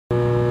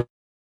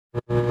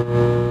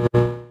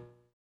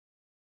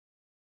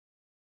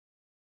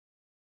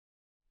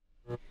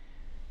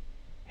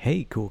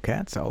Hey, cool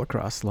cats all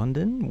across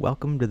London.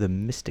 Welcome to the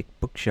Mystic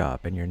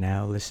Bookshop, and you're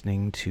now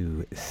listening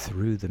to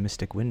Through the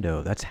Mystic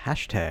Window. That's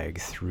hashtag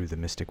Through the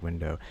Mystic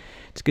Window.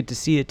 It's good to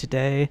see you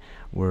today.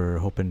 We're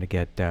hoping to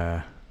get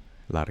a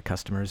lot of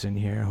customers in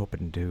here,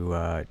 hoping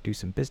to do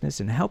some business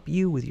and help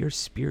you with your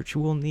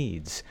spiritual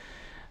needs.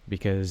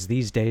 Because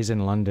these days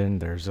in London,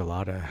 there's a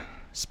lot of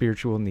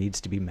spiritual needs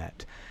to be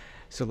met.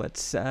 So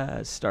let's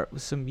start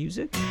with some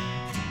music.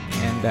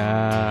 And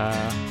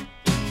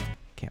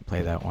can't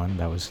play that one.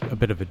 That was a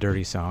bit of a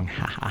dirty song.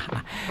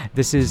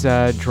 This is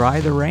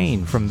Dry the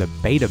Rain from the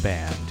Beta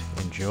Band.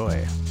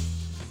 Enjoy.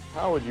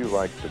 How would you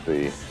like to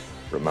be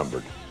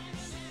remembered?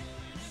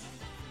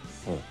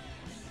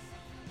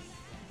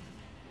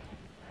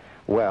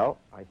 Well,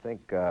 I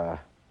think I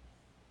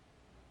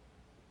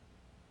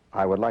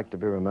would like to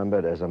be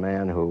remembered as a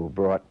man who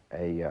brought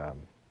an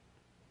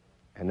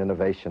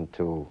innovation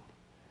to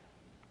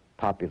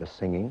popular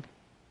singing,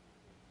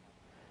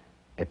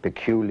 a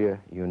peculiar,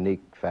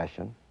 unique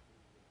fashion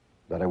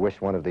that I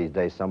wish one of these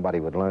days somebody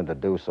would learn to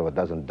do so it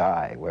doesn't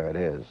die where it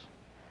is.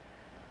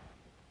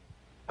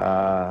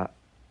 I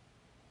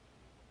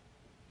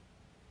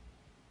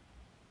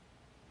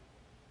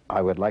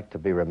would like to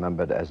be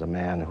remembered as a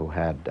man who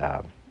had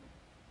a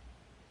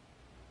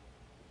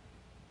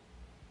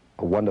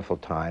wonderful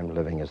time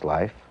living his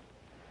life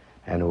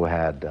and who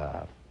had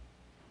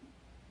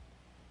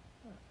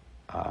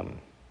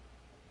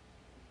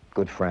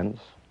good friends,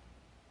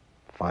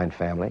 fine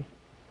family.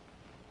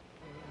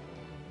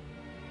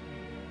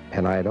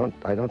 And I don't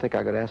think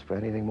I could ask for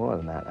anything more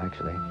than that,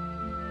 actually.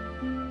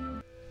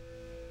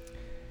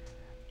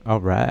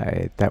 All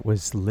right, that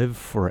was Live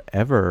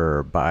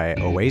Forever by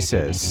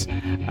Oasis.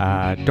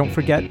 Don't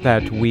forget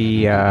that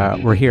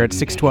we're here at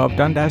 612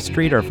 Dundas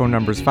Street. Our phone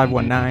number is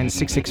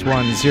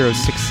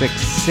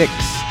 519-661-0666.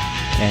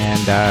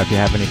 And if you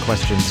have any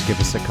questions, give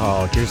us a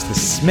call. Here's the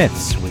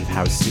Smiths with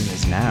How Soon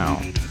Is Now.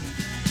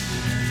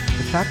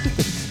 The fact that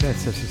the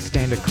Smiths have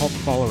sustained a cult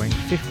following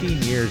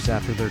 15 years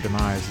after their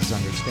demise is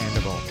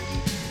understandable.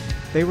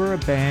 They were a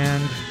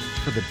band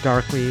for the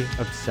darkly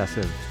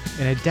obsessive.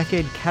 In a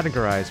decade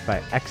categorized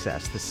by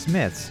excess, the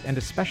Smiths, and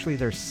especially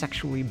their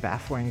sexually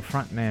baffling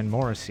frontman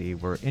Morrissey,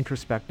 were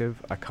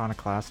introspective,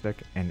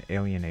 iconoclastic, and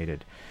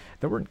alienated.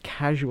 There weren't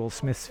casual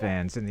Smiths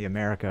fans in the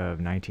America of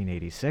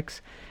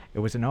 1986. It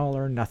was an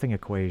all-or-nothing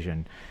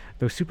equation.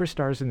 Though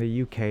superstars in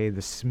the UK,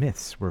 the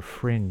Smiths were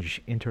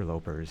fringe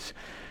interlopers.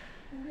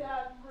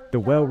 The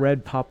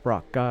well-read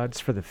pop-rock gods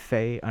for the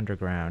Fey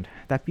underground.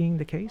 That being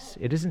the case,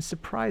 it isn't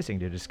surprising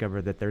to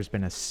discover that there's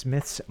been a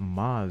Smiths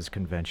Moz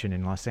convention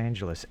in Los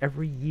Angeles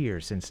every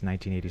year since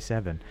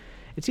 1987.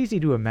 It's easy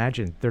to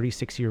imagine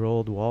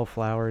 36-year-old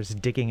wallflowers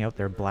digging out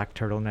their black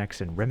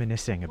turtlenecks and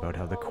reminiscing about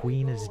how the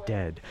Queen is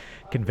dead,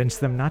 convinced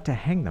them not to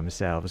hang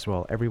themselves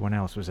while everyone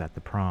else was at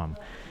the prom.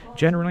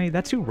 Generally,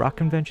 that's who rock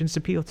conventions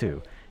appeal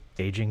to.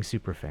 Aging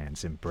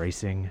superfans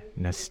embracing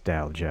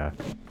nostalgia.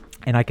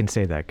 And I can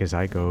say that because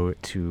I go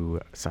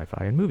to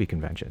sci-fi and movie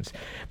conventions.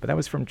 But that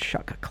was from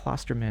Chuck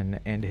Klosterman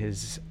and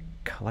his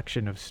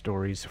collection of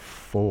stories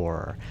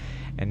 4.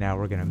 And now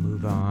we're going to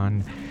move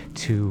on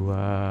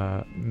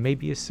to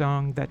maybe a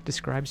song that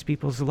describes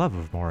people's love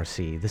of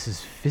Morrissey. This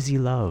is Fizzy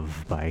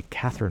Love by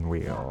Catherine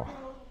Wheel.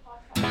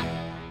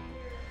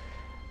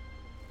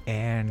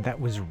 And that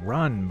was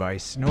Run by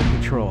Snow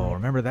Patrol.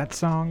 Remember that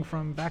song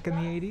from back in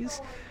the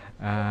 80s?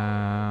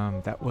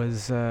 That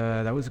was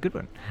a good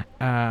one.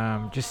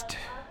 Just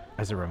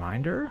as a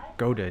reminder,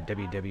 go to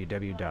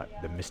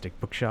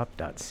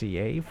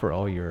www.themysticbookshop.ca for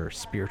all your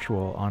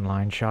spiritual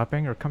online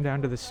shopping, or come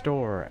down to the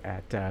store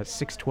at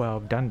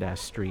 612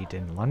 Dundas Street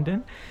in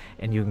London,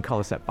 and you can call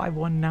us at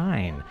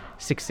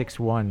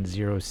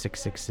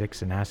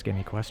 519-661-0666 and ask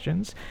any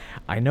questions.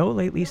 I know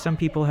lately some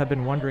people have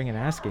been wondering and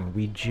asking.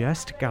 We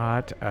just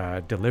got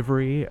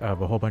delivery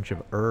of a whole bunch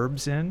of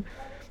herbs in.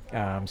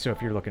 So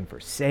if you're looking for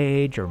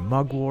sage or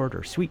mugwort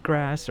or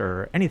sweetgrass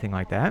or anything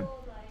like that,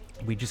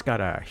 we just got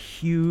a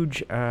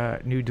huge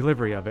new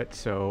delivery of it.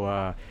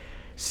 So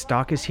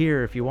stock is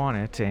here if you want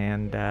it,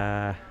 and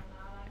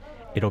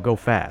it'll go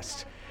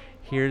fast.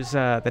 Here's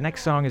the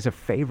next song is a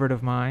favorite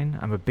of mine.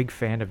 I'm a big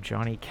fan of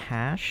Johnny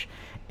Cash,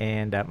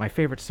 and my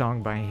favorite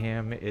song by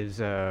him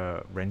is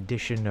a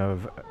rendition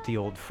of the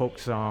old folk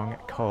song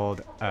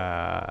called,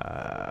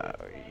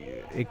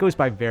 it goes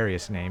by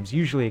various names.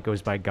 Usually it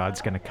goes by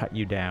God's Gonna Cut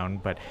You Down,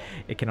 but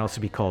it can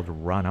also be called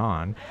Run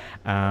On.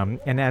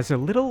 And as a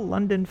little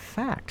London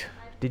fact,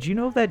 did you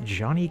know that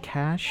Johnny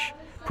Cash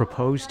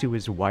proposed to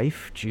his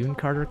wife, June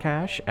Carter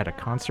Cash, at a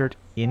concert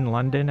in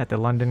London at the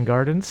London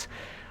Gardens?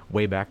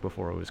 Way back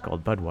before it was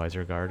called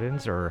Budweiser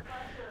Gardens, or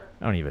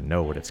I don't even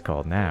know what it's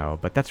called now,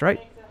 but that's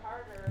right.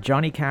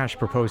 Johnny Cash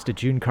proposed to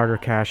June Carter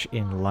Cash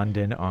in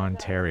London,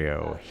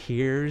 Ontario.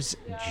 Here's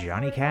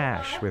Johnny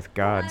Cash with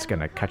God's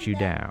Gonna Cut You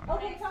Down.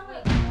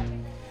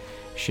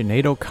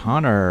 Sinead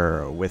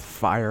O'Connor with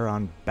Fire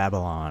on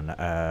Babylon,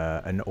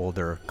 an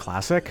older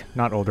classic,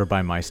 not older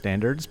by my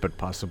standards, but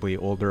possibly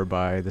older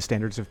by the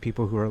standards of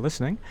people who are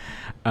listening.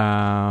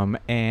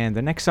 And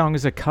the next song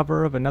is a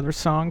cover of another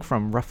song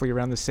from roughly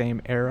around the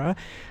same era.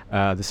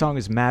 The song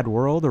is Mad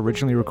World,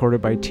 originally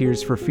recorded by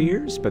Tears for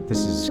Fears, but this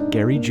is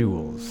Gary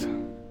Jules.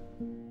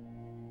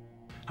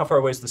 How far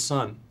away is the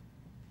sun?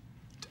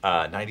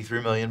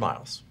 93 million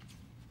miles.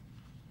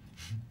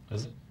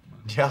 Is it?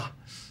 Yeah.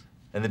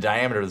 And the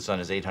diameter of the sun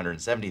is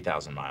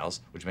 870,000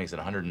 miles, which makes it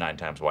 109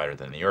 times wider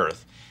than the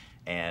Earth,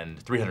 and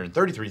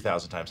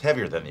 333,000 times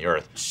heavier than the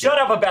Earth. Shut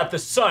up about the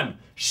sun!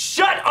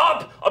 Shut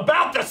up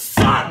about the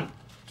sun!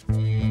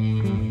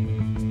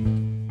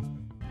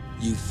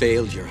 You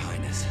failed, Your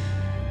Highness.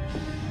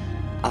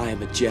 I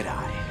am a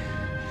Jedi,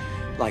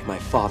 like my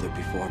father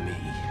before me.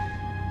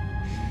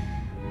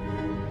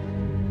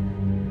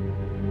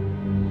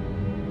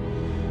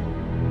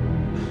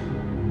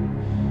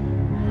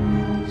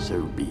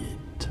 So be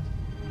it,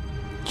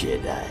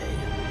 Jedi.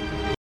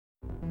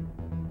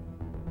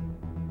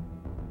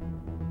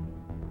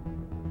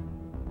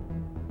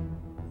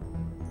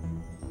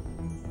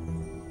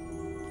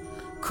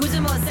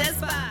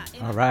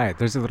 All right,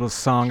 there's a little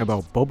song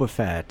about Boba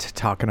Fett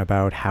talking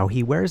about how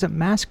he wears a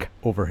mask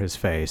over his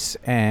face.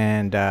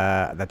 And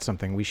that's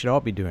something we should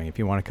all be doing. If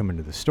you want to come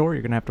into the store,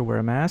 you're going to have to wear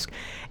a mask.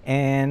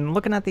 And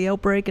looking at the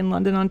outbreak in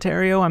London,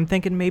 Ontario, I'm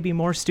thinking maybe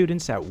more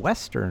students at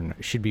Western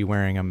should be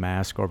wearing a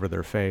mask over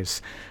their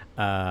face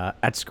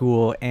at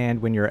school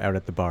and when you're out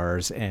at the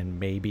bars, and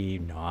maybe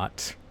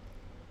not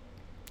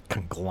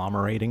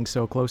conglomerating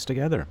so close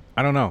together.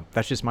 I don't know.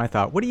 That's just my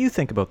thought. What do you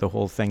think about the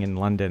whole thing in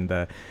London,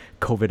 the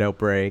COVID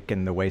outbreak,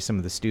 and the way some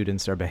of the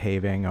students are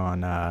behaving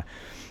on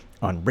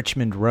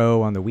Richmond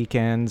Row on the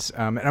weekends?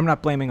 And I'm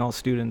not blaming all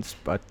students,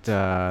 but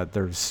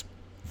there's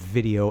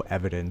video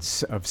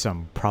evidence of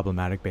some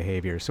problematic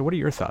behavior. So what are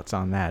your thoughts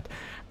on that?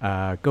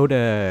 Go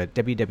to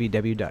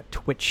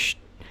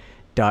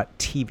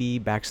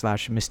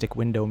www.twitch.tv/Mystic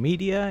Window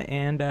Media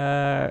and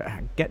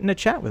get in a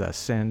chat with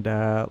us, and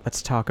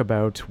let's talk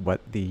about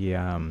what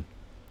the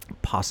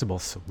possible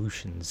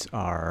solutions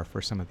are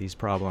for some of these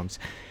problems.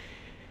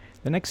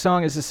 The next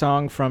song is a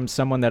song from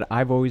someone that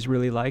I've always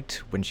really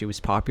liked. When she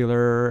was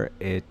popular,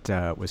 it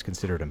was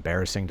considered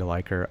embarrassing to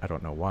like her. I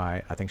don't know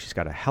why. I think she's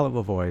got a hell of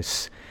a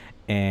voice,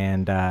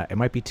 and it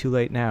might be too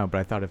late now, but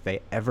I thought if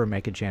they ever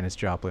make a Janis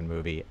Joplin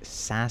movie,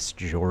 Sass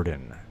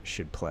Jordan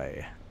should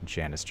play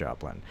Janis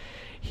Joplin.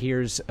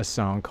 Here's a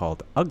song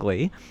called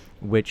Ugly,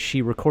 which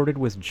she recorded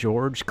with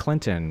George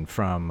Clinton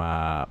from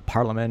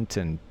Parliament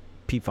and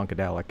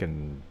P-Funkadelic,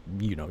 and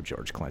you know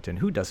George Clinton.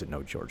 Who doesn't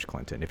know George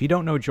Clinton? If you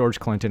don't know George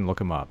Clinton,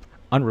 look him up.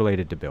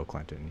 Unrelated to Bill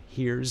Clinton.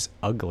 Here's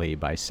Ugly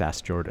by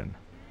Sass Jordan.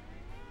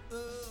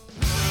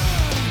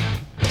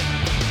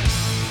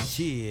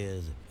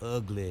 Cheers,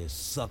 ugly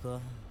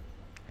sucker.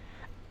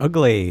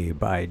 Ugly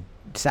by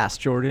Sass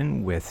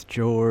Jordan with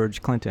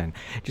George Clinton.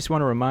 Just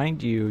want to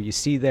remind you, you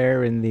see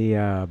there in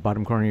the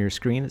bottom corner of your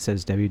screen, it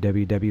says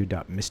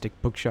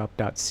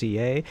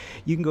www.mysticbookshop.ca.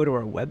 You can go to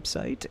our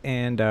website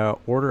and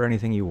order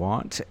anything you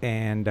want,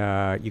 and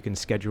you can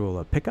schedule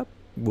a pickup.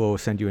 We'll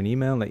send you an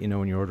email and let you know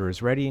when your order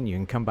is ready, and you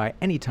can come by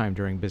anytime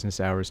during business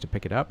hours to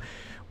pick it up.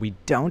 We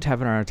don't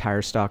have our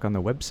entire stock on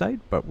the website,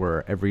 but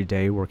we're every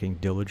day working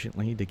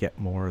diligently to get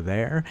more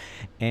there.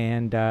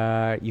 And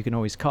you can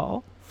always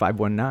call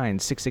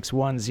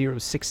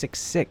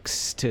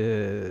 519-661-0666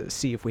 to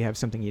see if we have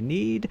something you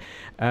need,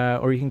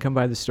 or you can come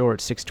by the store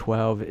at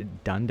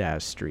 612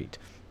 Dundas Street.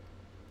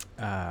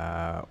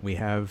 We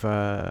have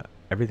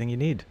everything you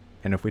need,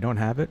 and if we don't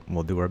have it,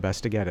 we'll do our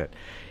best to get it.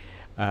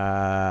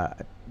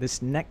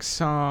 This next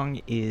song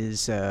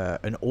is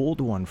an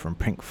old one from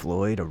Pink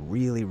Floyd, a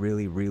really,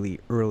 really, really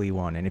early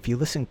one, and if you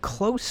listen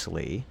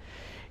closely,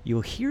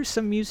 you'll hear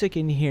some music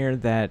in here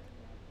that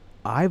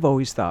I've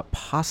always thought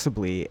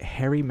possibly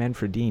Harry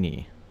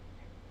Manfredini.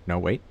 No,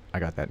 wait, I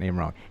got that name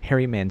wrong.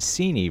 Harry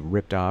Mancini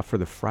ripped off for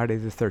the Friday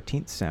the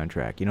 13th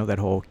soundtrack. You know, that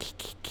whole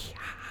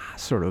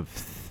sort of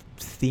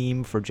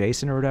theme for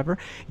Jason or whatever?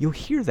 You'll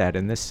hear that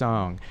in this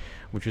song,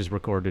 which was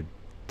recorded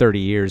 30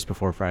 years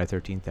before Friday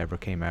the 13th ever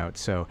came out.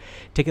 So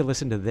take a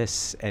listen to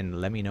this and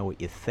let me know what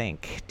you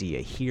think. Do you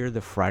hear the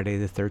Friday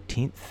the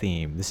 13th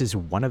theme? This is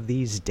One of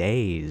These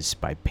Days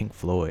by Pink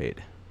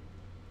Floyd.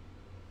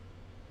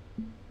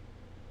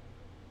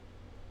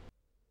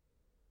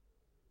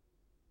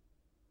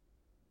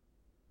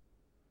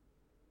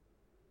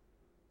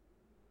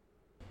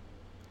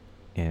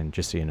 And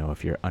just so you know,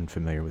 if you're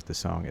unfamiliar with the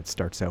song, it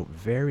starts out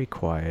very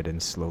quiet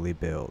and slowly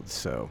builds,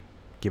 so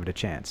give it a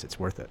chance. It's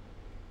worth it.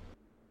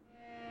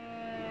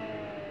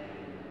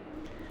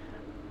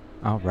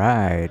 All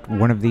right,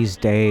 One of These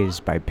Days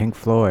by Pink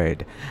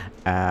Floyd.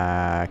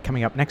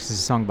 Coming up next is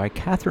a song by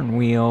Catherine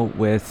Wheel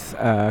with,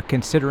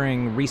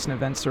 considering recent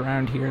events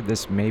around here,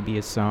 this may be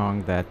a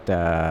song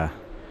that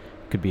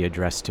could be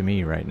addressed to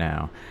me right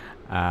now.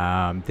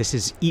 This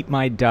is Eat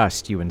My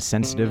Dust, You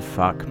Insensitive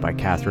Fuck by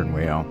Catherine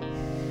Wheel.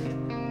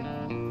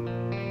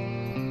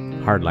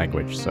 Hard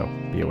language, so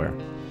be aware.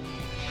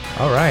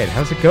 All right,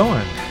 how's it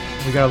going?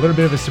 We got a little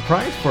bit of a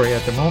surprise for you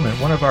at the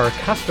moment. One of our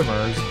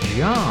customers,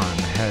 John,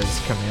 has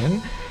come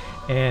in,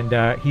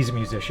 and he's a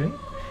musician,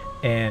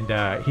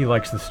 and he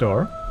likes the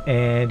store,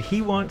 and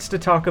he wants to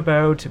talk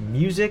about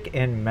music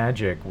and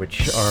magic,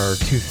 which are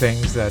two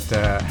things that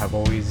have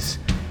always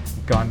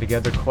gone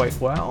together quite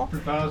well. For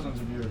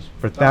thousands of years.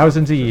 For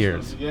thousands of Since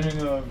years. the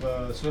beginning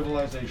of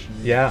civilization.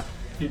 Yeah.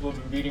 People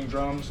have been beating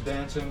drums,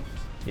 dancing,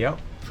 Yep.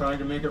 trying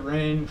to make it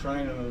rain,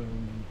 trying to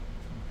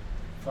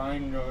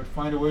find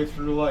a way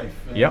through life.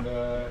 And, Yep.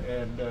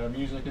 and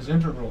music is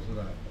integral to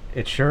that.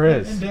 It sure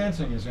And is.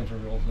 dancing is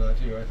integral to that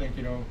too. I think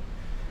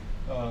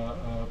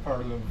part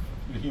of the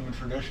human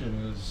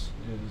tradition is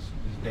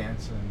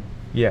dancing.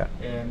 Yeah.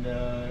 And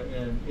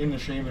in the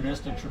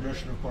shamanistic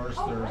tradition, of course,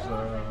 there's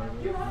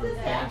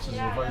dance is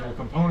a vital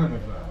component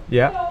of that.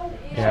 Yeah.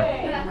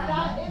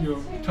 Yeah.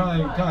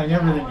 Tying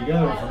everything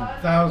together from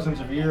thousands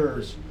of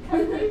years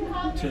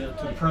to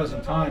the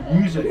present time,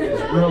 music is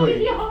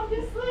really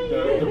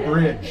the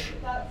bridge,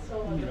 that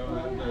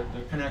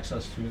connects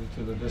us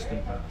to the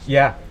distant past.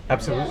 Yeah,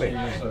 absolutely.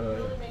 It is,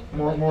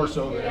 more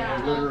so than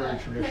any literary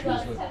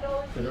traditions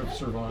that have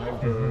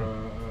survived, or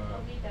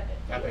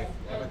epic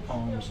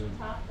poems and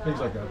things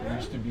like that. There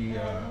used to be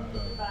a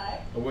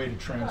way to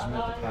transmit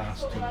the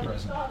past to the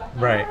present.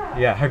 Right.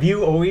 Yeah. Have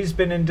you always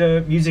been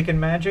into music and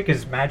magic?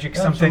 Is magic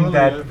something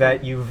Absolutely,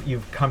 that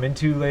you've come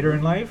into later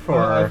in life, or?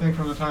 I think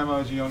from the time I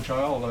was a young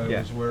child, I Yeah.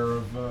 was aware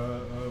of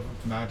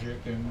magic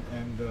and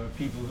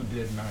people who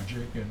did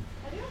magic, and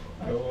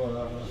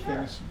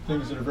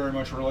things that are very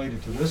much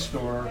related to this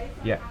store.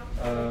 Yeah.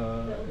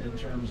 In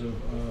terms of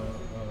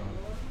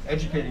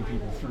educating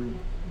people through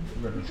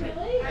literature,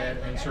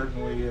 and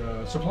certainly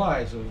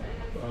supplies of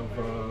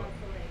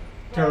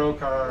tarot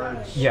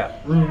cards, Yeah.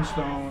 rune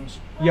stones,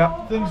 Yeah.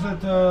 things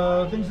that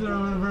are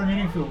very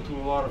meaningful to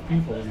a lot of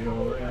people,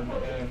 and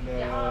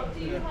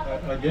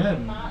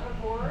again,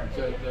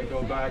 that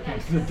go back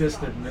into the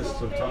distant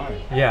mists of time.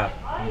 Yeah.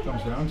 When it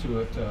comes down to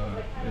it,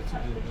 it's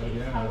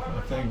again,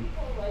 I think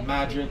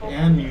magic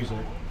and music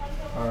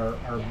are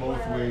both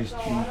ways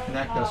to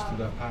connect us to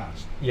the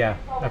past. Yeah.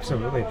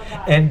 Absolutely.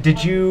 And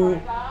did you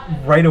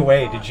right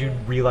away? Did you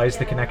realize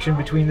the connection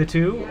between the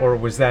two, or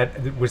was that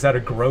a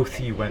growth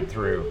you went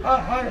through?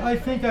 I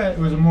think it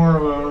was more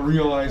of a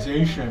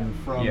realization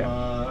from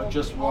Yeah.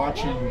 just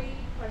watching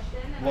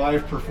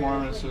live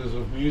performances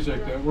of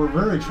music that were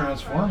very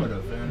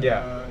transformative and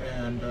Yeah.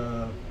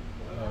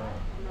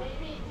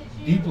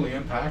 deeply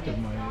impacted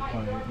my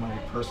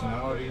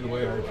personality, the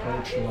way I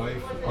approach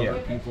life, other Yeah.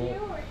 people,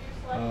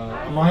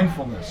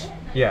 mindfulness.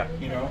 Yeah.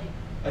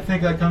 I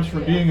think that comes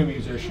from being a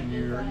musician.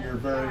 You're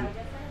very,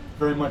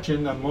 very much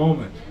in the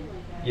moment,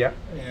 Yeah.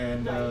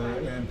 and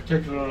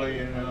particularly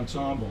in an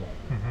ensemble,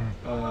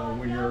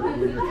 when you're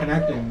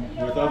connecting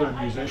with other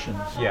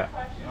musicians. Yeah.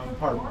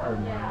 Pardon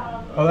me.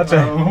 Oh, that's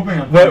I'm hoping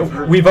I'm well,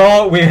 clear. we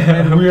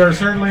We are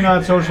certainly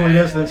not socially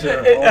distanced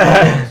here.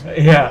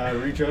 Yeah.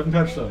 Reach out and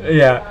touch something.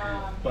 Yeah.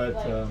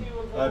 But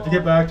to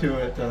get back to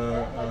it,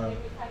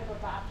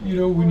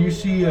 when you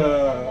see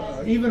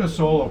even a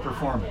solo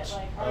performance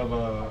of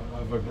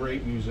a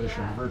great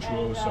musician,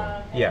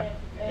 virtuoso, Yeah.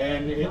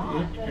 and it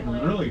can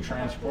really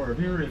transport. If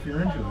you're into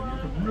it,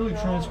 it can really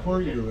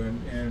transport you,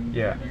 and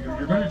Yeah.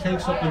 you're going to take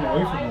something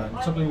away from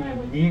that, something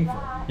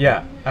meaningful.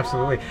 Yeah,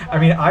 absolutely. I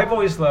mean, I've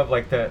always loved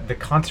like the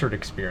concert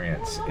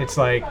experience. It's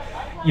like,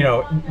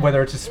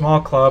 whether it's a small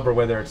club or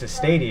whether it's a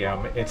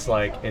stadium, it's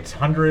like it's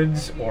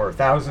hundreds or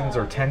thousands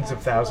or tens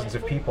of thousands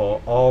of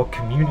people all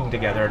communing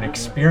together and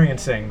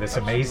experiencing this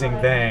amazing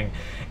thing.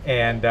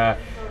 And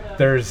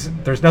there's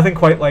nothing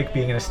quite like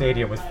being in a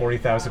stadium with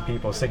 40,000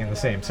 people singing the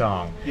same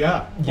song.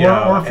 Yeah,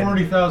 or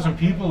 40,000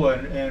 people,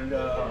 and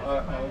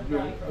a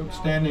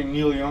outstanding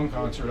Neil Young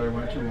concert I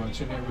went to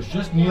once, and it was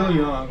just Neil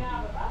Young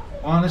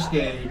on a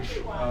stage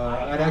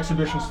at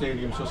Exhibition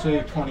Stadium, so say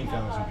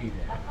 20,000 people.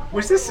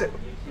 Was this?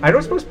 I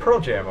don't suppose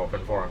Pearl Jam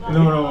opened for him.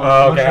 No.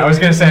 Oh, okay. I was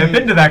gonna say I've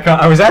been to that.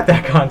 I was at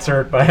that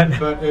concert, but.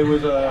 But it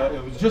was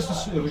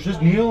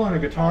just Neil and a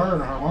guitar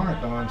and a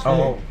harmonica on stage.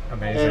 Oh,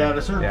 amazing! And at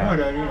a certain Yeah.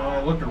 point,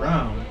 I looked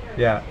around.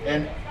 Yeah.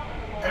 And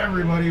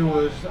everybody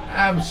was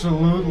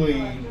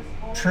absolutely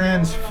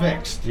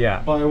transfixed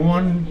by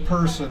one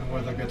person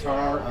with a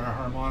guitar and a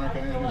harmonica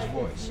in his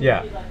voice.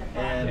 Yeah.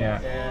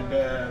 And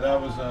that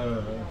was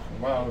a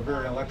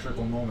very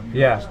electrical moment.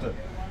 Yeah.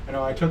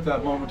 I took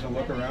that moment to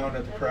look around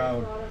at the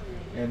crowd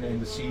and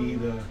to see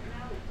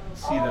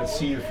that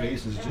sea of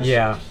faces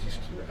just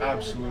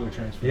absolutely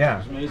transfixed. Yeah. It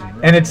was amazing.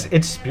 Really. And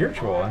it's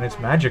spiritual and it's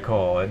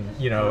magical, and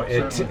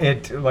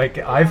it like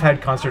I've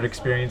had concert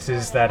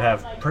experiences that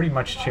have pretty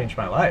much changed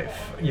my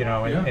life,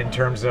 in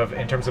terms of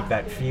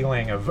that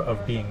feeling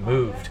of being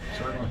moved.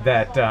 Certainly.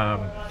 That I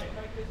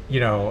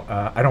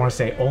don't want to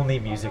say only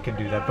music can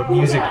do that, but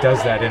music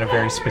does that in a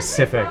very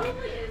specific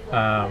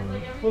Well,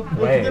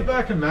 way. to get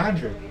back to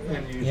magic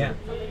and music,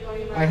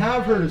 I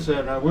have heard it said,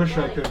 and I wish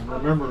I could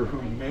remember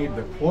who made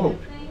the quote,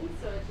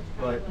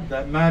 but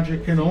that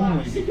magic can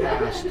only be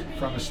cast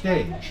from a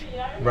stage.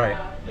 Right.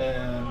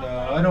 And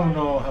I don't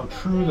know how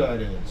true that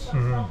is.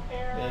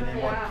 Mm-hmm. and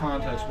in what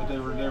context, but they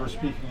were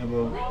speaking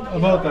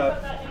about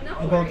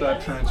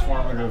that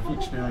transformative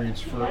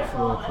experience for a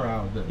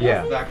crowd.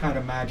 That kind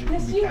of magic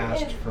can be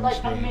cast from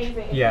stage.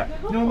 Yeah.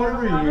 You know,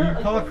 whatever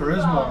you call it,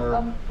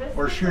 charisma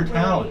or sheer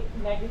talent.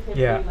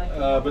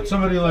 Yeah. But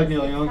somebody like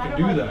Neil Young can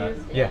do that.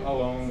 Yeah.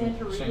 Alone,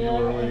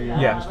 singularly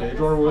Yeah. on stage,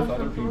 or with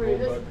other people.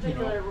 But you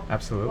know.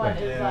 Absolutely.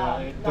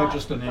 That's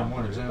just to name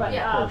one example,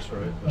 of course,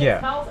 right? But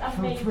Yeah.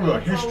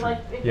 throughout history.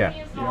 Yeah.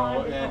 You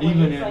know, and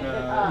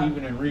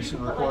even in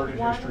recent recorded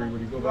history, when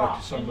you go back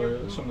to some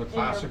of the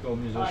classical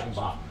musicians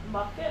of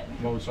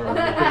Mozart,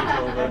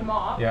 Beethoven,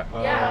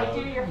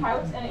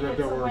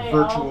 there were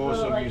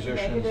virtuoso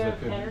musicians that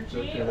could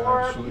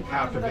absolutely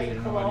captivate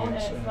an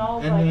audience,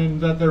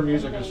 and that their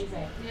music has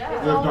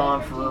lived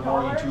on for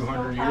more than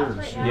 200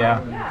 years.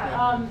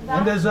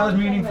 And is as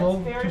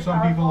meaningful to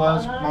some people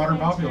as modern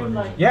popular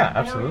music. Yeah,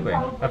 absolutely,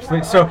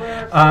 absolutely. So,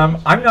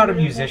 I'm not a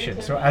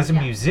musician. So, as a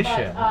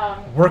musician,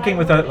 working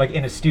with like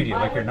in a studio,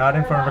 like you're not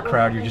in front of a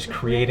crowd, you're just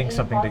creating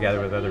something together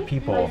with other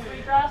people.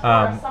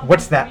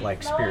 What's that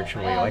like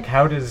spiritually? Like,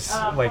 how does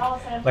like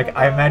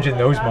I imagine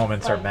those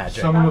moments are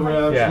magic. Some of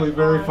the actually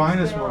very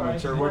finest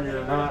moments are when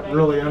you're not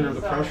really under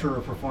the pressure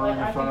of performing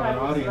in front of an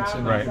audience,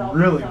 and you can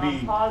really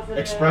be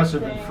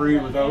expressive and free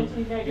without,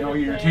 you know,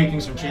 you're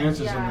taking some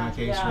chances in that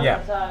case.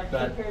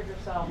 That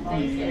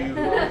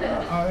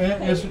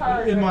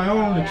in my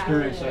own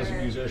experience as a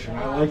musician,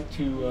 I like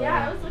to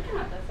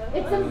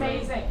it's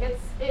amazing.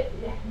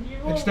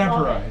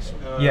 Extemporize,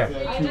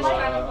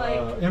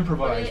 to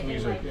improvise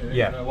music in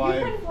a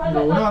live, you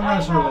know, not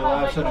necessarily a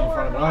live setting in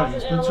front of an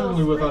audience, but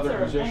certainly with other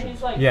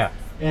musicians.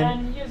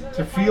 And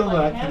to feel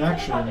that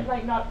connection and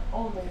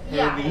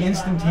the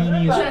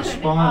instantaneous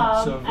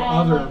response of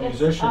other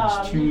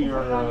musicians to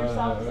your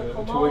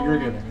to what you're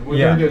giving, and what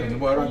they're giving, and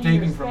what I'm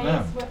taking from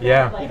them.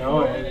 You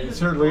know, and it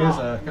certainly is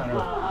a kind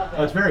of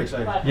it's very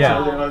exciting.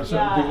 So,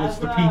 it's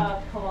the peak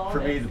for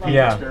me, the peak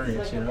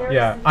experience. You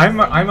know. I'm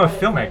a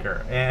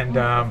filmmaker, and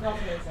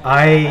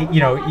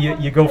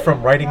you go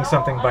from writing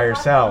something by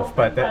yourself,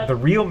 but the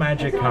real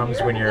magic comes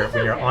when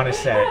you're on a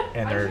set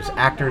and there's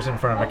actors in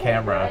front of a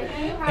camera,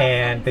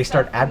 and they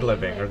start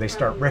ad-libbing, or they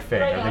start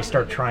riffing, or they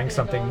start trying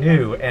something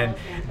new, and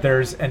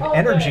there's an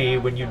energy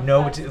when you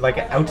know it's like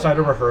outside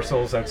of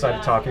rehearsals, outside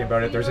of talking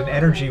about it, there's an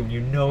energy when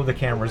you know the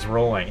camera's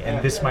rolling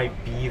and this might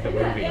be the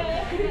movie,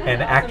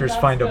 and actors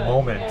find a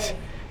moment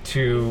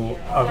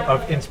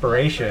of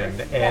inspiration,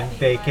 and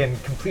they can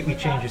completely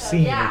change a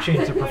scene or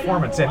change the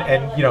performance,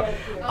 and you know,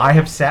 I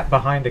have sat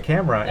behind a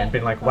camera and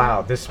been like,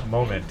 wow, this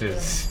moment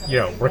is, you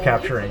know, we're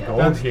capturing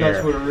gold here.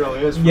 That's what it really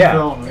is for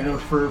film. You know,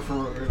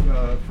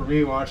 for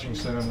me, watching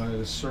cinema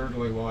is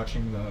certainly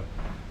watching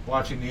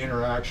the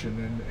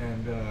interaction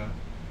and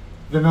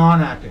the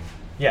non-acting.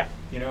 You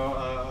know,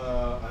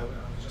 I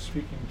was just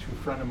speaking to a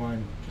friend of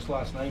mine just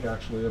last night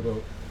actually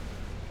about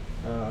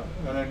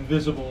an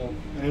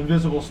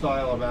invisible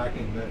style of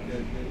acting that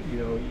you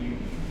know, you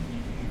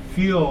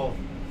feel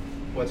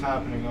what's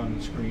happening on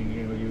the screen.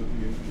 You know,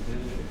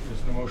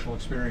 it's an emotional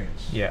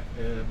experience.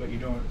 But you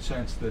don't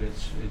sense that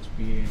it's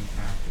being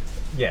acted.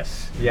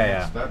 Yes.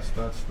 That's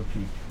the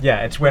peak.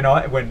 It's when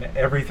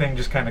everything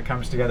just kind of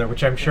comes together,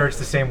 which I'm sure it's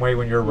the same way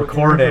when you're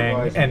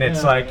recording, and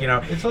it's like, you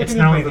know, it's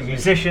not only the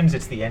musicians,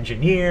 it's the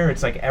engineer,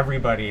 it's like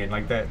everybody, and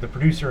like the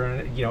producer,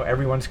 and you know,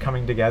 everyone's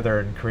coming together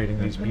and creating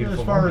these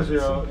beautiful moments.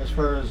 As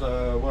far as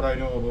what I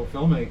know about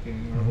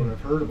filmmaking, or what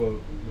I've heard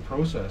about the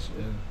process,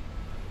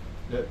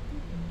 that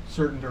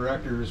certain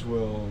directors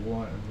will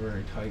want a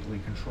very tightly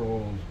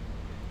controlled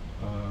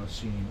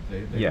scene.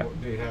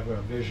 They have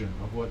a vision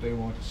of what they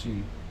want to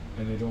see,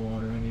 and they don't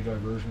want any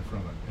diversion from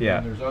it.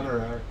 And there's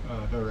other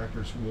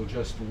directors who will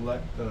just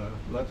let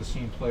the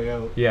scene play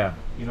out.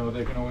 You know,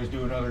 they can always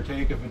do another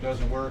take if it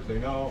doesn't work. They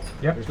know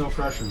there's no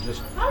pressure.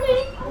 Just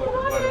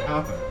let it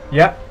happen.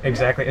 Yeah,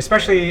 exactly.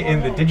 Especially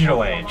in the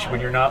digital age,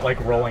 when you're not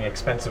like rolling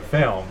expensive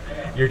film,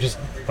 you're just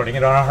putting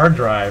it on a hard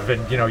drive,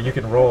 and you know, you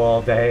can roll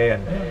all day,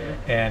 and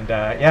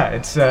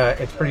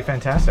it's pretty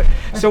fantastic.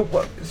 So,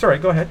 sorry,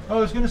 go ahead. I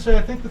was going to say,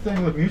 I think the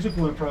thing with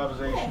musical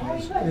improvisation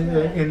is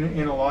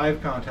in a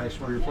live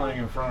context where you're playing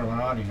in front of an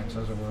audience,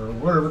 as it were,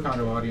 whatever kind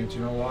of audience.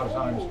 You know, a lot of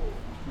times,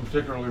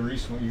 particularly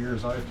recent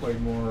years, I've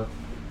played more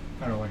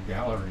kind of like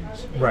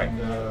galleries, and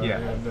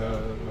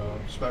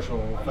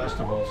special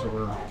festivals that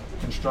were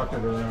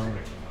constructed around,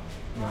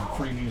 you know,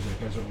 free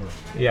music, as it were.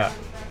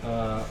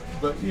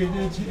 But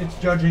it's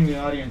judging the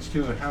audience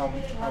too, and how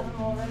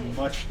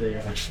much they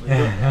actually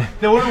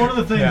do. One of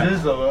the things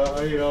is,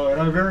 though, you know,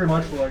 and I very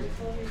much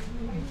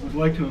would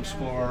like to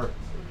explore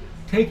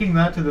taking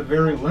that to the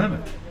very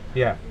limit.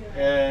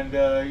 And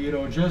you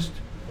know, just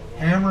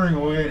hammering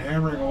away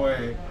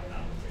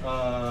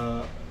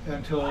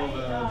until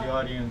the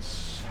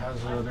audience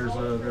has there's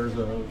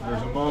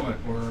a moment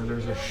where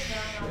there's a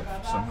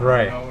shift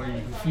somewhere. You know, where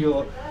you can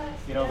feel,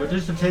 you know, but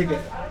just to take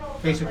it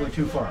basically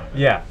too far.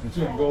 And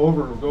go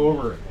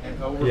over it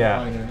and over the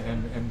line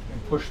and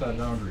push that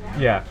boundary.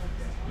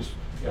 Just,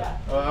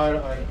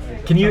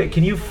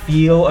 Can you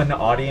feel an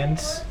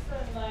audience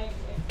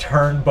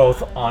turn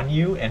both on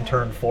you and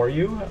turn for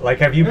you? Like,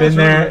 have you been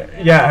That's there?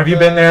 right. Yeah, have you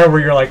been there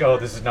where you're like, oh,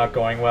 this is not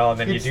going well, and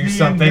then you It's do the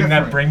something that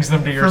indifferent. brings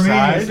them to your For me,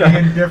 side? it's the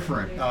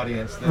indifferent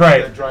audience that,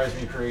 Right. that drives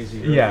me crazy.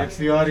 Yeah. It's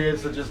the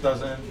audience that just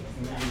doesn't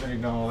even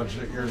acknowledge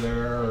that you're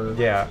there or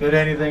Yeah. that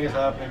anything is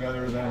happening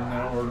other than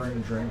ordering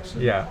drinks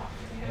and, Yeah.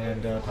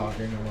 and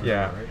talking and whatever,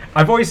 Yeah, right?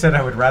 I've always said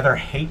I would rather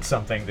hate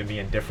something than be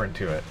indifferent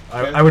to it.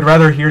 Yeah. I would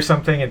rather hear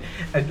something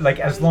and like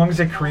as long as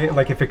it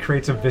if it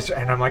creates a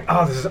and I'm like,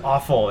 oh, this is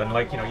awful, and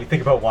like you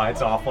think about why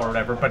it's awful or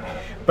whatever,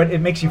 but it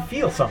makes you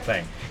feel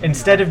something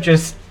instead of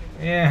just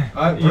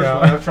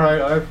I've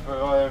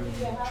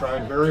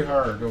tried very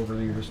hard over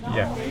the years to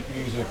Yeah. make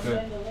music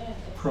that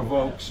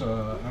provokes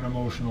an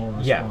emotional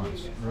Yeah.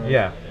 response. Right?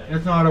 Yeah.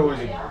 It's not always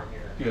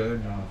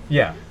good.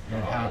 Yeah.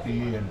 And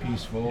happy and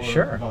peaceful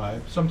Sure.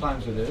 vibe.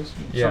 Sometimes it is.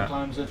 And Yeah.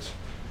 sometimes it's,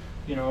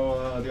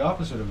 the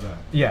opposite of that.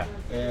 Yeah.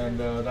 And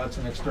that's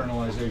an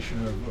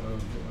externalization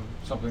of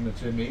something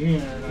that's in me,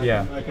 and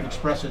Yeah. I can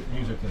express it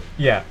musically.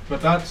 Yeah.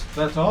 But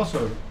that's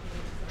also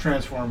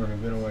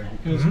transformative in a way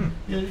because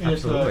it's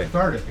Absolutely.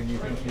 cathartic, and you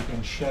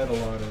can shed a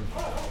lot of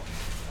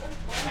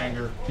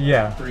anger,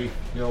 Yeah. grief,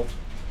 guilt,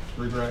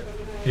 regret,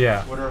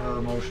 Yeah. whatever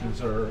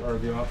emotions are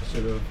the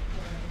opposite of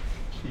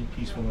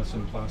peacefulness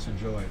and placid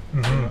joy.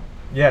 Mhm.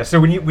 Yeah. So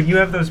when you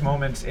have those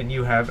moments and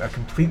you have a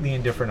completely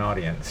indifferent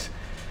audience,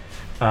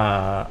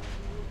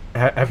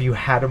 have you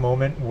had a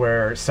moment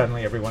where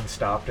suddenly everyone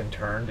stopped and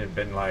turned and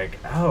been like,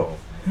 oh,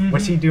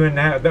 what's he doing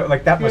now?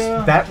 Like that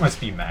must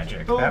be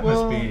magic. That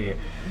must be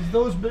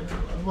those big.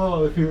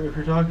 Well, if you're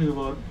talking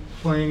about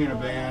playing in a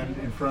band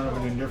in front of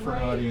an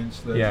indifferent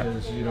audience that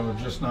is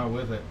just not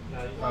with it.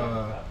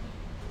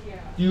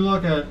 You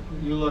look at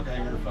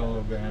your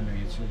fellow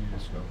bandmates and you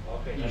just go,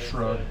 you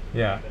shrug.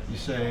 Yeah. You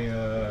say,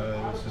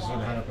 this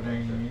isn't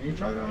happening. And you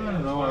try to, I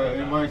don't know,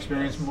 in my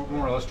experience,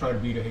 more or less try to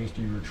beat a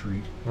hasty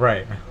retreat.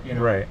 Right. You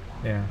know? Right.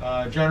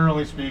 Yeah.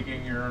 Generally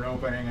speaking, you're an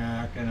opening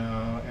act in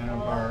a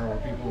bar where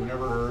people have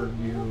never heard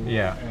you.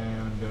 Yeah.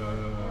 And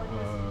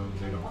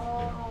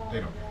they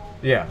don't.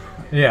 Yeah.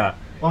 Yeah.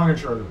 Long and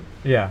short of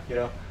it. Yeah.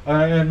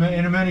 And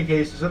in many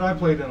cases, and I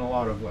played in a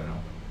lot of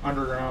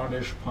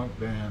underground-ish punk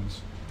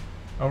bands.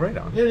 Oh, right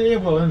on.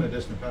 Well, in the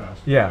distant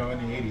past. Yeah. In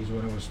the '80s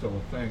when it was still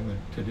a thing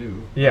to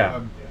do. Yeah.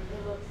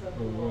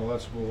 We'll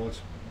let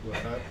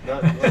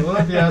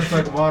the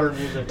aspect of modern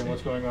music and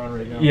what's going on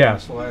right now Yeah.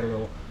 slide a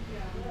little.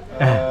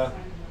 So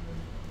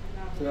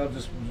I'll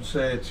just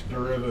say it's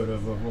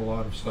derivative of a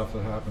lot of stuff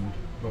that happened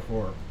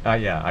before.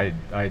 Yeah.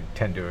 I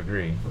tend to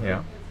agree.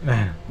 Right.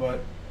 Yeah. But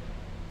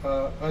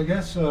I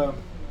guess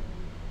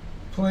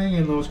playing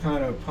in those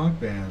kind of punk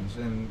bands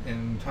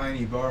in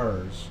tiny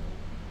bars,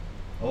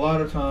 a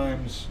lot of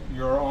times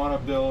you're on a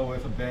bill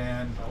with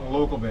a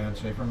local band,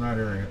 say from that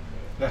area,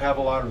 that have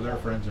a lot of their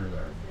friends are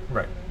there.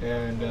 Right.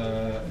 And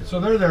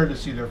so they're there to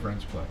see their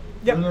friends play.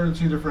 Yep. They're there to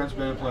see their friends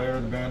play or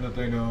the band that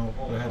they know,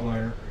 the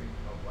headliner.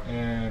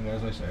 And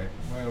as I say,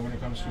 when it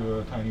comes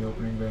to a tiny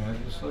opening band,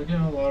 it's like,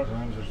 a lot of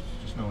times there's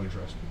just no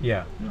interest.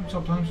 Yeah.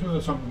 Sometimes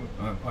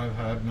I've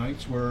had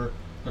nights where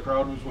the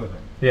crowd was with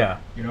it. Yeah.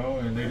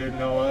 And they didn't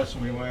know us,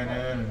 and we went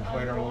in and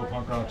played our little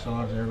punk rock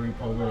songs, and everybody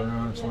pogoed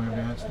around and slam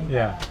danced.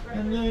 Yeah.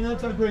 And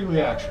that's a great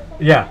reaction.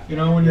 Yeah.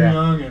 When you're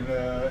young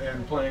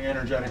and playing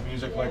energetic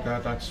music like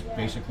that, that's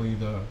basically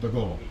the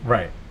goal.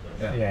 Right.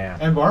 Yeah.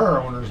 And bar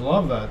owners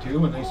love that too.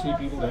 When they see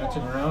people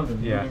dancing around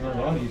and Yeah. moving their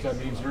bodies, that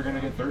means they're going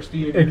to get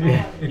thirsty. And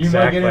Exactly. you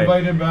might get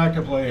invited back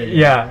to play again.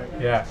 Yeah. Right?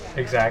 Yeah.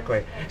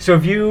 Exactly. So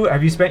have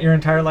you spent your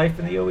entire life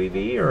in the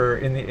OEV or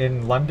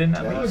in London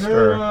at least?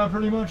 Yeah,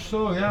 pretty much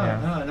so. Yeah.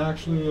 Yeah. And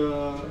actually,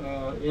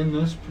 in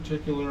this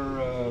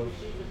particular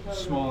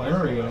small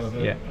area of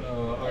it,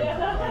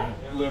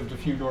 I've lived a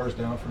few doors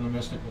down from the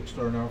Mystic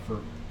Bookstore now for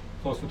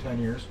close to 10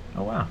 years.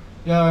 Oh wow.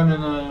 Yeah, I'm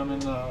in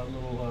the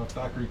little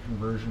factory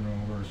conversion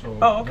over, so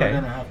they're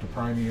gonna have to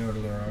pry me out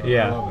of there.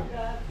 I love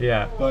it.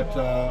 Yeah. But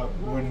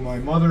when my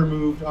mother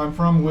moved, I'm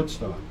from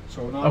Woodstock,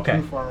 so not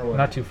too far away.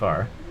 Not too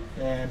far.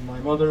 And my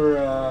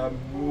mother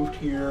moved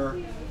here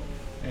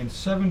in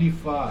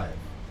 '75.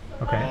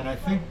 Okay. And I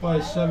think by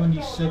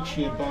 '76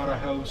 she had bought a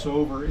house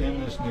over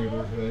in this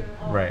neighborhood.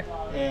 Right.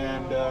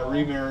 And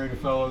remarried a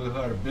fellow who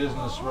had a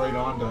business right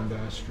on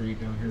Dundas Street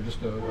down here,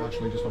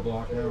 actually just a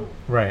block down.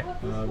 Right.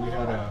 We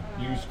had a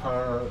used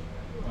car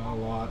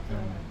lot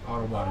and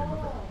auto body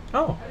repair.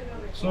 Oh.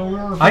 So we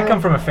were. I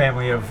come from a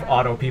family of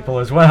auto people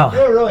as well.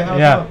 Yeah, really? How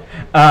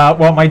yeah.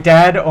 Well, my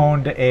dad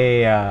owned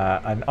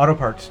an auto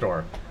parts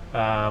store.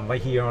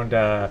 He owned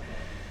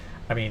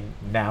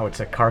now it's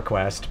a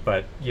CarQuest,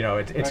 but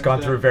it's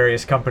gone through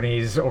various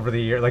companies over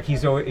the year. Like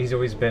he's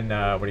always been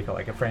a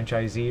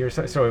franchisee or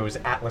so. So it was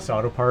Atlas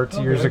Auto Parts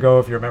years ago,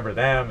 if you remember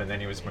them, and then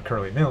he was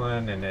McCurley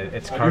Millen, and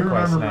it's CarQuest now. I do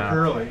remember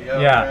McCurley.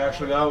 Yeah.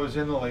 Actually, that was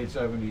in the late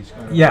 '70s.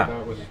 Kind of. Yeah.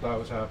 That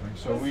was happening.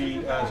 So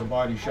we, as a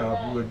body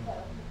shop, would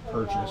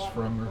purchase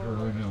from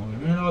McCurley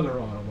Millen and other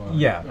auto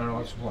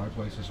body supply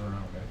places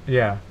around it.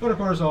 Yeah. But of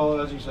course,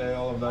 as you say,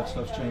 all of that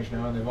stuff's changed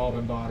now, and they've all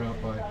been bought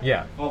up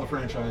by all the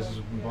franchises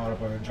have been bought up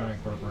by a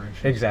giant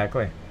corporation.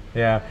 Exactly.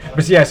 Yeah,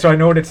 but yeah, so I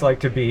know what it's like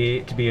to be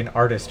an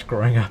artist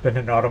growing up in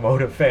an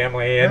automotive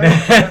family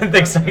and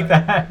things like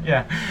that.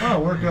 Yeah.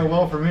 Oh, it worked out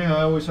well for me.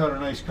 I always had a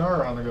nice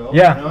car on the go.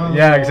 Yeah, you know?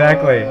 yeah, So,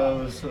 exactly.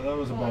 That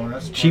was a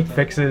bonus. Cheap But,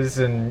 fixes,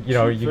 and you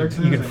cheap can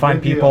fixes and find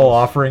good people deals.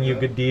 offering you Yeah.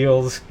 good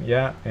deals.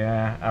 Yeah,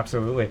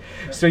 absolutely.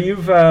 So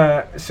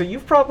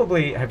you've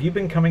probably, have you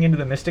been coming into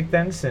the Mystic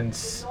then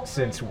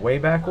since way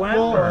back when?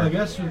 Well, or? I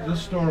guess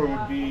this store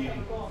would be.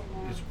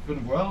 It's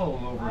been well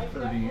over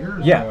 30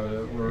 years Yeah. now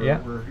that Yeah.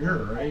 we're here,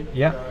 right?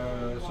 Yeah.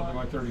 Something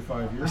like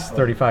 35 years. It's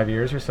 35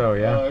 years or so,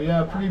 yeah.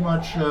 Yeah, pretty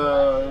much.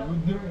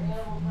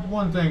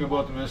 One thing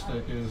about the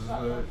Mystic is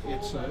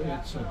it's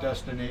a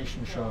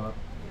destination shop,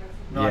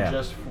 not Yeah.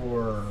 just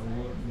for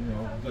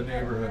the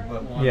neighborhood,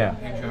 but London Yeah.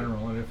 in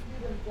general. And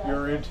if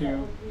you're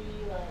into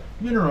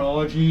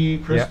mineralogy,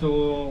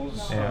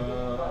 crystals,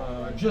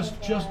 Yeah. Just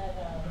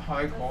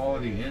high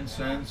quality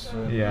incense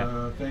and Yeah.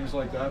 things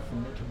like that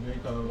to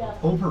make a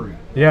potpourri.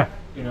 Yeah.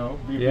 Yeah.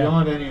 Yeah.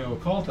 Beyond any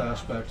occult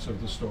aspects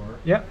of the store.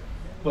 Yeah.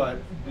 But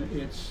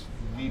it's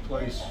the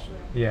place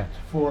Yeah.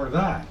 for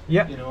that.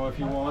 Yeah. If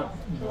you want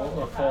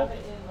occult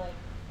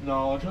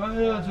knowledge,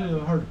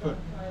 it's hard to put.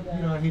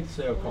 I hate to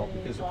say occult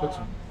because it puts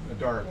a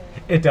dark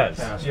It does.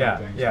 cast Yeah. on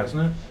things, Yeah. doesn't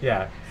it?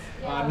 Yeah.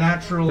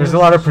 Naturalist. There's a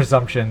lot of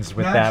presumptions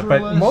with that, but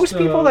Naturalist, most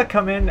people that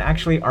come in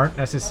actually aren't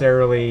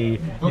necessarily,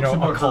 books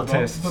about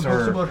occultists books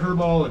or about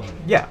herbology.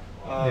 yeah.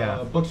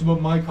 Books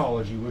about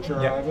mycology, which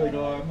are Yeah.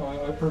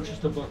 I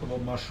purchased a book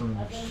about mushrooms.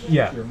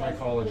 Yeah. Here,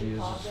 mycology is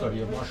a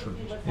study of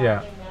mushrooms.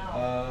 Yeah.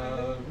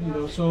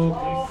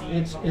 So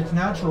it's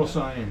natural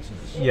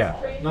sciences. Yeah.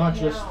 Not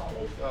just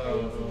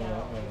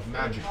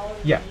magic.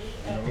 Yeah.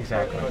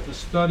 Exactly. But the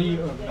study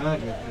of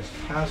magic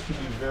has to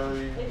be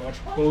very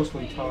much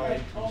closely tied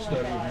to the study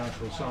of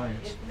natural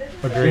science.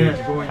 Agreed.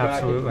 Again, going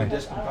back into Absolutely. the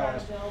distant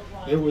past,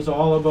 it was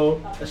all about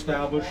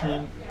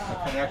establishing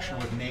a connection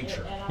with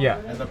nature. Yeah.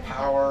 And the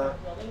power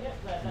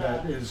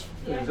that is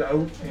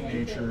out in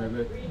nature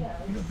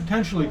that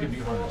potentially could be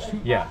harnessed.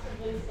 Yeah.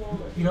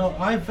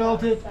 I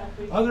felt it.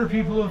 Other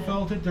people have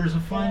felt it. There's a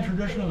fine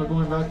tradition of it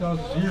going back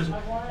thousands of years.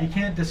 You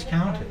can't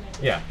discount it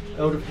Yeah.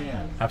 out of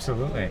hand.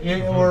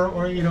 Absolutely.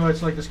 Or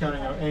it's like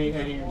discounting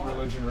any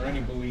religion or any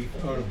belief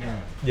out of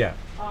hand. Yeah.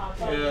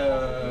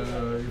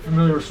 You're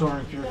familiar with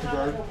Soren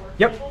Kierkegaard?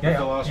 Yep. The Yeah.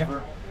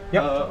 philosopher?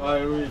 Yep.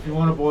 If you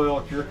want to boil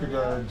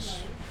Kierkegaard's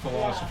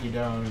philosophy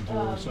down into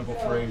a simple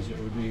phrase, it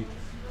would be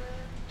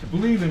to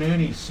believe in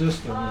any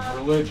system of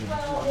religion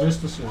or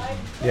mysticism,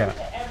 Yeah.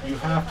 you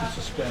have to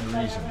suspend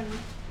reason.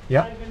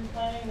 Yeah.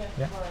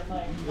 Yeah.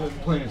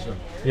 Plain and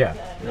simple. Yeah.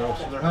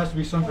 So there has to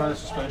be some kind of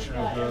suspension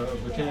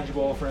of the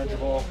tangible,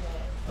 frangible,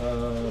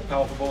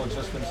 palpable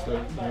existence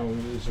that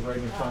is right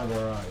in front of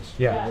our eyes.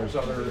 Yeah.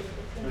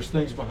 There's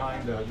things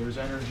behind that. There's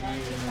energy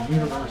in the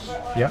universe.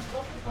 Yeah.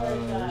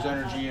 There's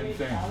energy in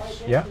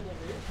things. Yeah.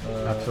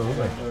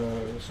 Absolutely.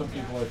 And, some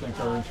people I think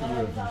are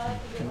intuitive and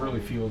can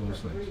really feel those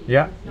things.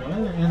 Yeah.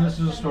 And this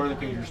is a story that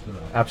caters to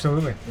that.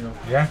 Absolutely.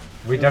 Yeah.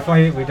 We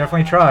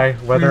definitely try.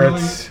 Whether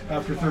Clearly, it's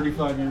after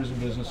 35 years in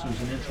business,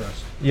 there's an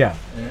interest. yeah.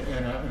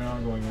 And an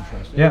ongoing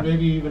interest. Yeah. And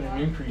maybe even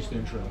an increased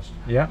interest.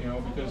 Yeah.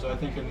 Because I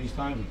think in these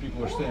times when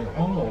people are staying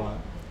home a lot,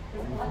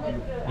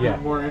 Yeah.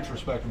 more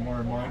introspective,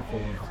 more mindful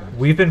of things.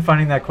 We've been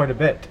finding that quite a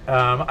bit.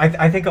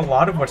 I think a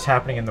lot of what's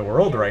happening in the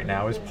world right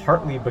now is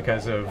partly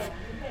because of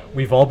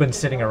we've all been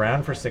sitting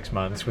around for 6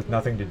 months with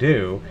nothing to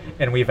do,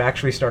 and we've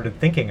actually started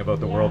thinking about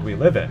the world we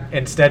live in.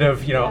 Instead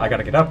of, I got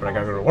to get up and I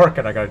got to go to work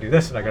and I got to do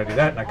this and I got to do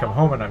that and I come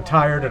home and I'm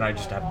tired and I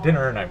just have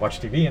dinner and I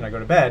watch TV and I go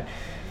to bed.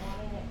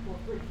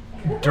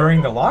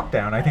 During the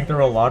lockdown, I think there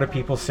were a lot of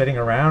people sitting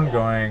around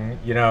going,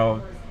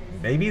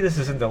 maybe this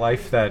isn't the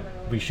life that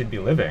we should be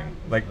living.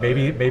 Like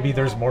maybe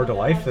there's more to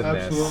life than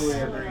Absolutely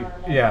this. agree.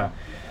 Yeah.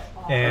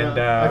 And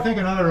I think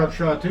another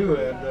upshot too,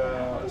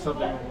 and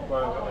something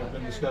I've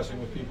been discussing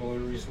with people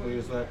recently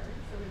is that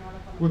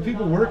with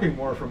people working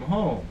more from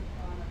home,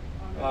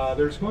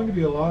 there's going to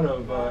be a lot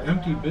of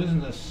empty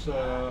business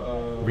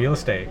real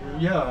estate.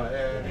 Yeah,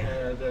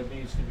 and that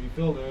needs to be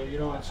filled.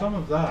 And some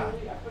of that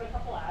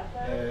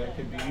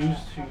could be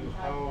used to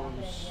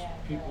house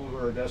people who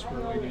are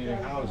desperately needing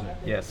housing.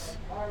 Yes.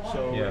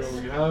 So Yes.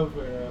 we have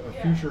a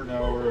future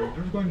now where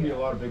there's going to be a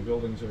lot of big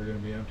buildings that are going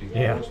to be empty,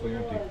 Yeah. mostly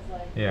empty.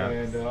 Yeah.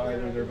 And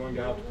either they're going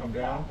to have to come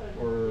down,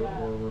 or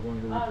we're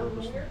going to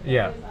repurpose them.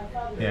 Yeah.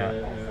 Yeah.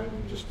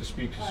 Just to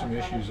speak to some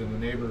issues in the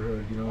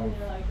neighborhood,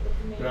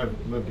 that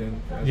I've lived in,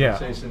 as Yeah. I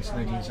say, since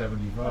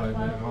 1975,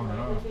 and on and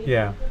off.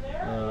 Yeah.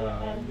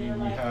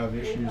 We have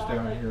issues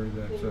down here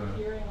that are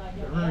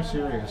very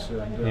serious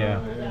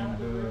and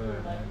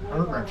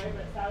heart-wrenching.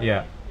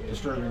 Yeah.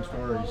 Disturbing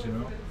stories,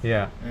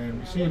 Yeah. And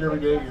we see it every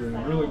day here, and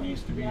there really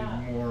needs to be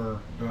more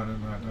done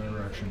in that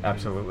direction.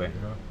 Absolutely.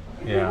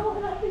 Yeah.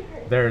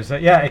 There's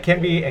it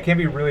can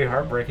be really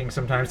heartbreaking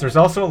sometimes. There's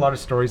also a lot of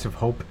stories of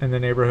hope in the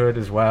neighborhood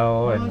as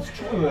well. Well, And that's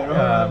true.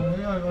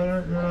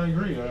 I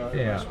agree.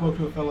 Yeah. I spoke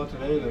to a fellow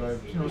today that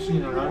I've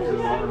seen around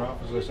here on and off.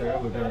 As I say,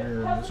 I've lived down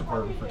here in this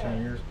apartment for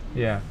 10 years.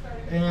 yeah.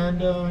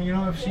 And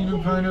I've seen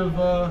him kind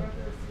of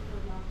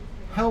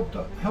helped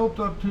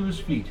up to his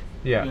feet.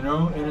 Yeah. You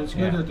know, and it's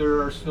good Yeah. that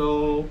there are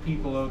still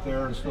people out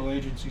there and still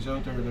agencies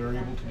out there that are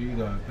able to do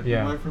that. But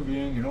Yeah. he went from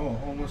being, you know,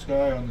 a homeless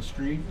guy on the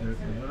street.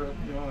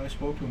 You know, I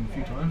spoke to him a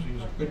few times. He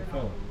was a good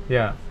fellow.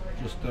 Yeah.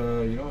 Just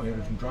you know, he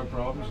had some drug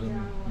problems,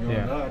 and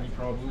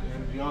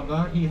beyond Yeah.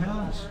 that, he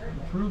has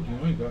improved. You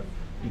know,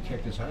 he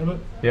kicked his habit,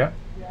 Yeah.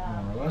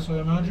 more or less, I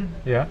imagine.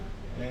 Yeah.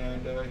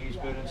 And he's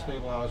been in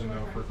stable housing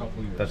now for a couple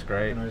of years. That's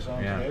great. And I saw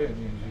him Yeah. today, and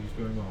he's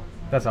doing well.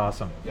 That's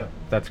awesome. Yeah.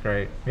 That's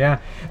great. Yeah.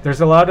 There's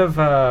a lot of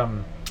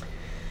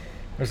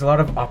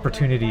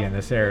opportunity in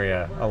this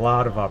area. A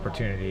lot of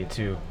opportunity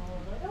to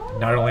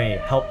not only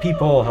help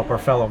people, help our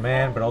fellow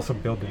man, but also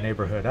build the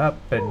neighborhood up.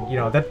 And you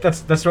know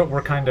that's what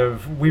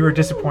we were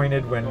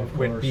disappointed when Of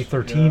when course.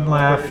 B13 Yeah,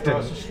 left.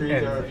 across the street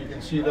there, if you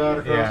can see that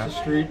across yeah. the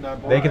street, and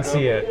that They can boarded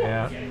see up, it.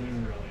 Yeah.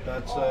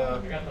 That's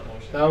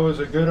that was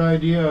a good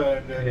idea,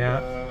 and Yeah.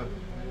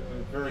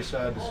 very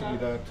sad to see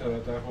that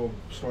that whole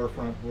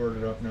storefront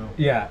boarded up now.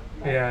 Yeah,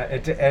 yeah,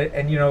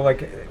 and you know,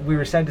 like we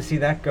were sad to see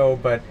that go,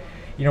 but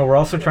you know, we're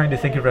also trying to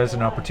think of it as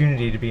an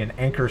opportunity to be an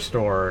anchor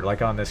store,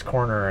 like on this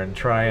corner, and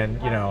try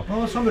and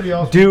Well, somebody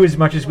else do as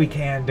much as we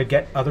can to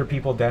get other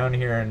people down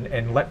here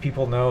and let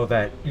people know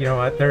that you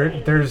know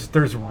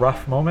there's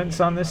rough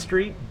moments on this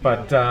street,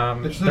 but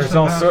It's just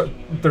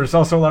there's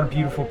also a lot of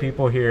beautiful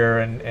people here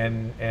and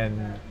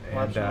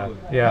Absolutely.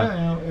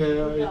 yeah.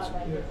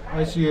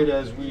 I see it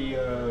as we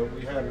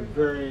had a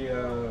very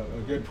a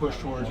good push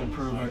towards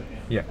improvement.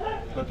 Yeah.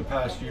 But the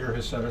past year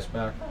has set us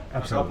back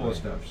a couple of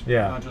steps.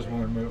 Yeah. Not just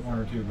one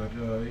or two, but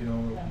you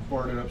know,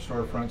 boarded up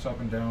storefronts up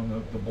and down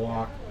the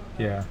block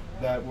Yeah.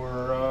 that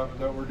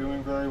were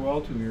doing very well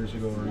 2 years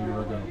ago or a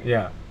year ago.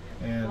 Yeah.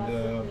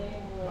 And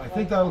I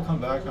think that'll come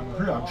back.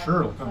 I'm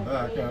sure it'll come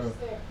back.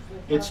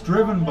 It's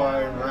driven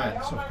by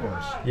rents, of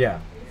course. Yeah.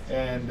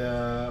 And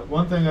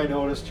one thing I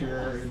noticed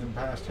here in the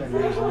past 10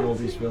 years in the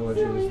Old East Village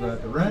is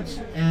that the rents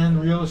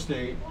and real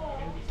estate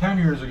 10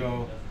 years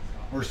ago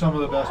were some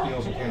of the best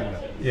deals in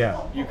Canada.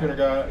 Yeah. You could have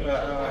got,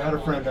 I had a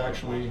friend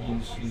actually,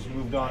 he's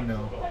moved on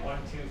now,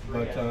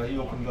 but he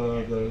opened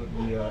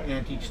the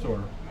antique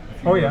store a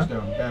few years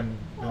down, Ben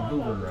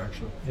Hoover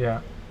actually.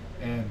 Yeah.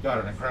 And got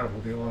an incredible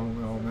deal.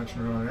 I'll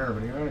mention it on air,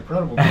 but he got an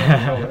incredible deal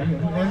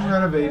and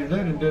renovated it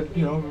and did,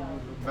 you know,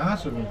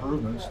 massive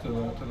improvements to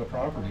the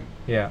property.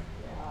 Yeah.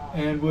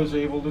 And was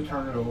able to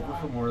turn it over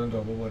for more than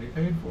double what he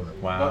paid for it.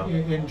 Wow. But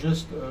in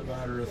just a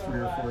matter of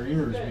 3 or 4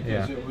 years,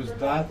 because it was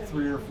that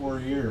 3 or 4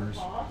 years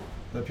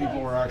that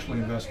people were actually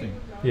investing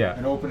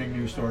and opening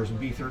new stores, and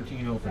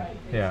B13 opened.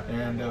 Yeah.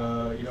 And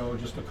you know,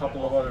 just a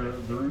couple of other,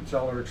 the Root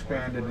Cellar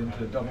expanded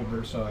into double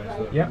their size,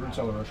 the Root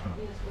Cellar restaurant.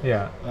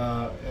 Yeah.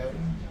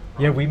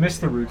 Yeah, we miss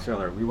the Root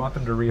Cellar. We want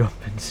them to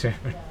reopen soon.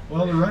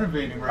 Well, they're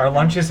renovating right now. Our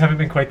lunches haven't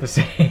been quite the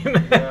same.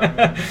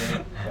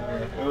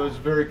 It was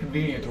very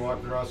convenient to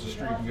walk across the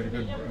street and get a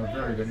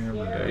very good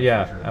hamburger.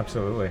 Yeah, sure.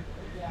 absolutely.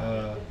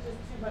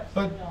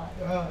 But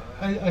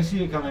I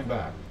see it coming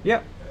back.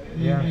 Yeah.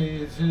 Yeah.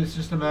 It's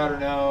just a matter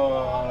now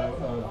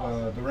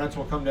of the rents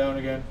will come down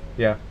again.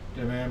 Yeah.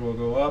 Demand will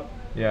go up.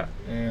 Yeah.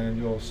 And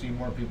you'll see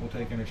more people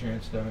taking a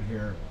chance down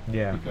here.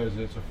 Yeah. Because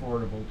it's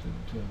affordable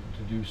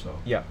to do so.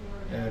 Yeah.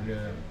 And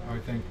I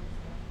think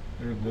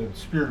the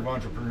spirit of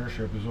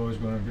entrepreneurship is always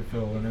going to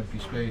fill an empty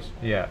space.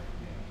 Yeah.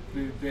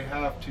 They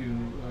have to,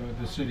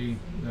 the city,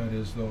 that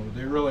is, though,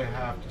 they really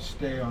have to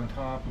stay on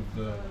top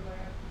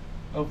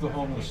of the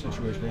homeless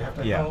situation. They have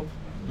to help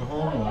the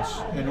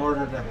homeless in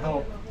order to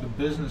help the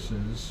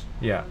businesses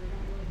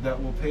that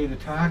will pay the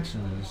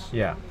taxes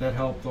that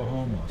help the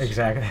homeless.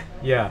 Exactly.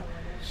 Yeah.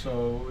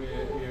 So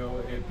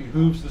it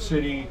behooves the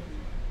city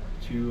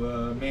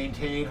to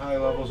maintain high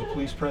levels of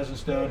police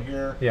presence down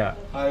here. Yeah.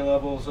 High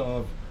levels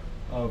of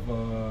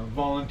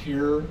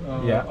volunteer.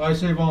 I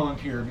say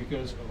volunteer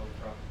because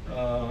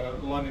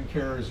London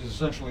Cares is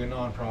essentially a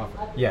non-profit.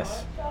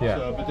 Yes. Yeah.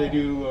 So, but they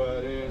do.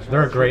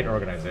 They're a great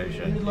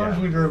organization. It's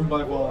largely driven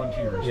by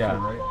volunteers. Yeah. Too,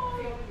 right?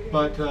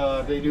 But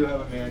they do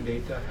have a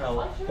mandate to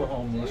help the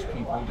homeless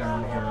people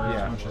down here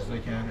as much as they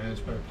can,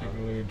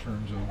 particularly in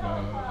terms of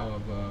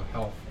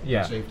health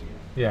and safety.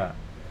 Yeah.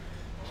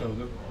 So,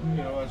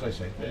 as I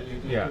say,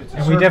 it's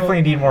and we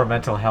definitely need more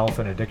mental health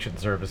and addiction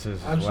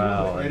services as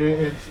well.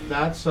 Absolutely. It's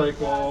that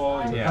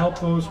cycle. You help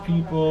those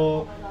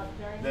people,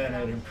 then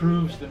it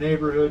improves the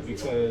neighborhood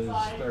because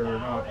they're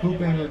not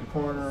pooping in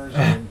corners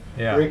and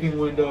breaking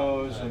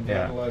windows and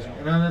vandalizing.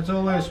 And then it's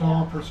only a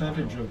small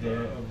percentage of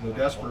the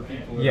desperate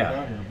people that are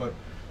down here, but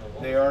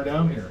they are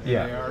down here and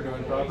they are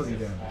doing property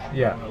damage.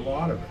 Yeah. A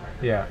lot of it.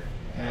 Yeah.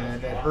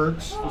 And it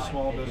hurts the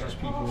small business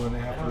people when they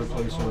have to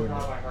replace a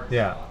window.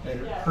 Yeah.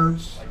 And it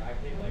hurts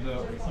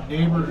the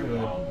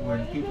neighborhood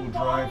when people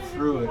drive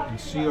through it and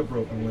see a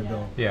broken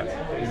window. Yeah.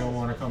 They don't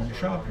want to come to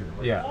shop here.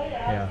 Yeah.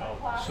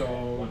 Yeah.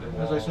 So,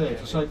 as I say,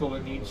 it's a cycle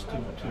that needs to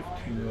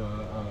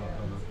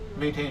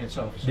maintain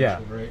itself,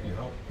 essentially, right? You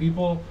help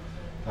people,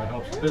 that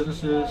helps the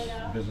businesses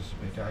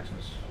pay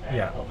taxes.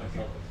 Yeah.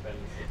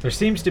 There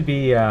seems to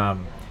be,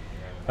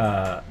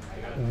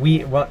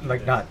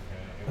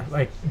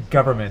 like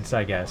governments,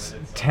 I guess,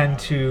 tend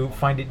to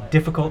find it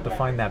difficult to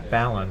find that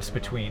balance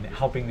between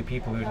helping the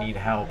people who need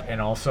help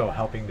and also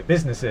helping the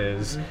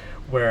businesses,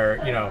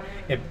 where, you know,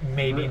 it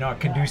may be not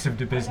conducive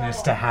to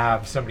business to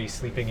have somebody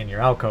sleeping in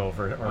your alcove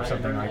or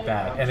something like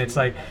that. And it's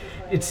like,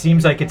 it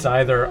seems like it's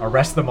either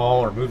arrest them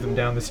all or move them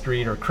down the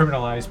street or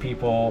criminalize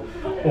people,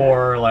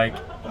 or like,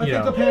 I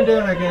think the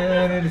pandemic,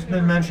 and it has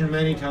been mentioned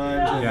many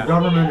times, and the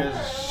government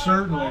is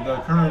certainly, the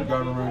current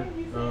government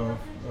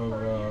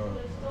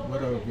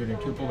without getting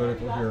too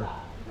political here,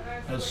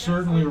 has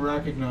certainly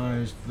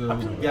recognized the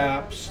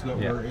gaps that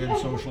were in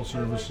social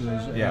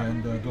services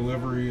and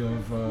delivery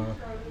of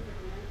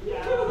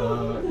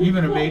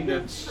even a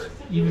maintenance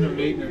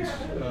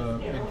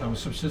income,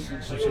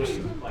 subsistence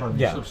income.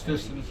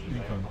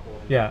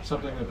 Yeah.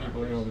 Something that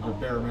people, you know, the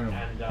bare minimum.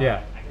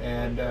 Yeah.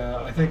 And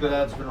I think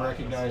that's been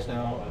recognized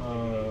now.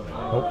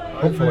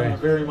 Hopefully. I've been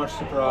very much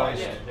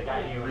surprised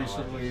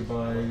recently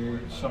by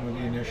some of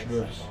the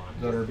initiatives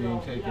that are being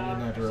taken in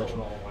that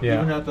direction.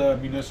 Yeah. Even at the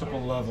municipal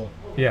level,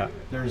 Yeah.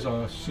 there's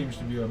seems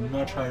to be a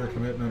much higher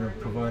commitment of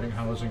providing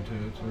housing to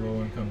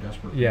low-income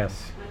desperate people.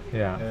 Yes.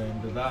 Yeah.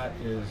 And that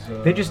is...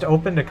 They just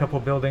opened a couple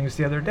buildings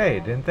the other day,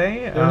 didn't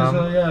they?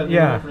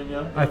 Opening,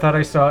 I thought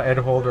I saw Ed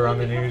Holder on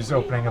the news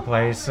opening a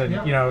place, and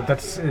you know,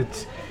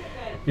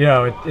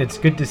 it's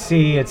good to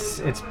see.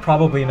 It's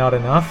probably not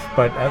enough,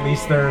 but at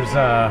least there's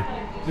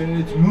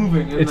it's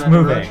moving in it's that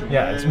moving. direction.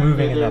 Yeah, it's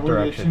moving in that They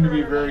direction. seem to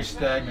be very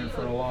stagnant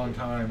for a long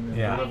time in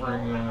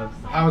delivering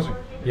housing.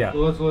 Yeah. So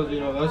let's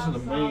that's the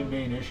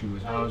main issue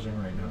is housing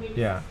right now.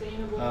 Yeah.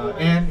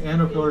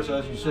 And of course,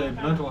 as you say,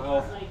 mental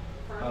health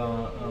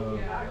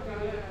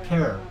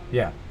care.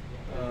 Yeah.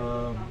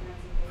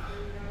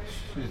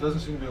 It doesn't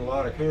seem to be a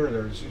lot of care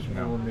there. It seems to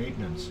be more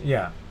maintenance.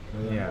 Yeah.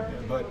 Yeah.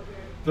 But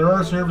there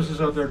are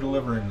services out there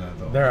delivering that,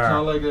 though. There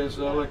are. It's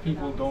not like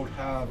people don't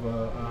have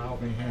a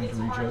helping hand to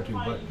reach out to,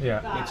 but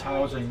it's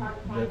housing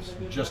that's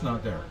just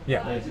not there.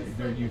 Yeah.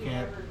 You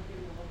can't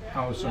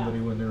house somebody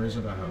when there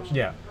isn't a house.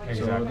 Yeah,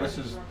 exactly.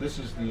 So this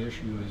is the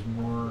issue, is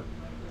more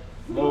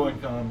low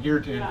income,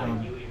 geared to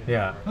income.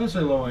 Yeah. I say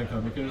low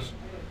income because,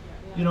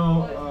 you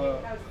know,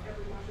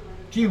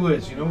 gee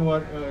whiz, you know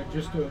what?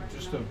 Just to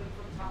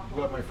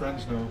let my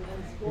friends know,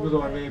 even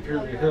though I may appear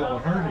to be a hill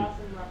and Harvey,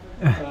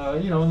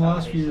 you know, in the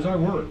last few years I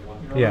work.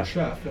 You know, I'm a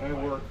chef, and I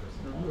work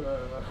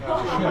as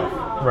a chef.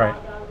 Right.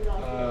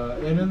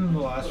 And in the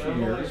last few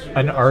years,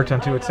 an art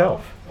unto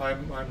itself.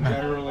 I'm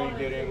generally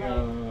getting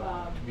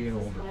to be an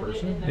older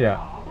person. Yeah.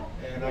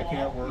 And I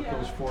can't work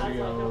those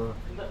 40-hour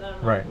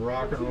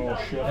rock and roll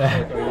shifts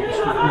like I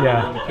used to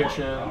in the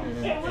kitchen.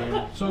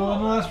 And so in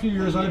the last few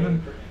years, I've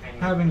been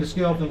having to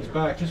scale things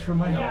back just for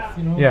my health.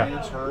 You know, my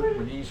hands hurt,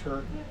 my knees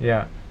hurt.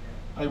 Yeah.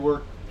 I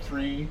work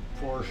 3-4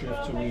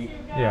 shifts a week.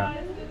 Yeah.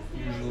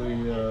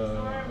 Usually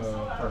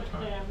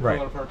part-time. Right. A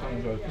lot of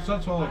part-time jobs, because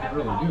that's all I can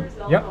really do.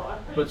 Yep.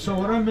 But so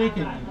what I'm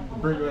making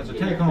as a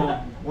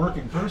take-home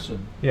working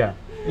person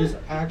is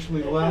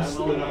actually less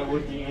than I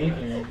would be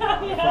making if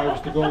I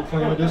was to go and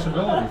claim a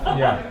disability for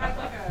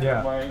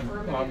my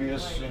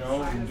obvious, you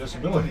know,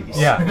 disabilities.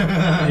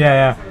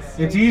 Yeah.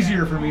 It's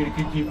easier for me to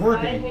keep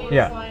working.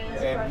 Yeah.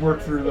 And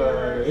work through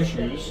the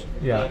issues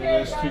than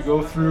it is to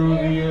go through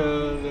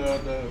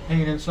the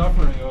pain and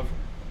suffering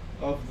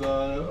of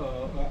the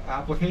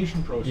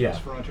application process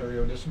for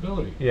Ontario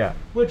Disability. Yeah.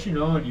 Which, you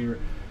know, and you're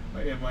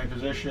in my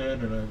position,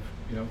 and I've,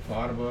 you know,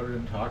 thought about it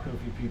and talked to a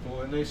few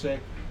people, and they say,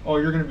 oh,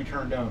 you're going to be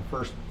turned down.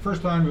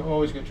 First time you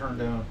always get turned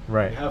down.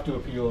 Right. You have to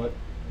appeal it.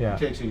 Yeah. It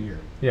takes a year.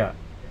 Yeah.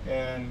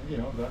 And, you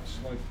know, that's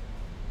like,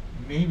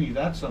 maybe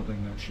that's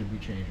something that should be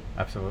changing.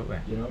 Absolutely.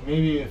 You know,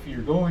 maybe if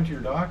you're going to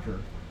your doctor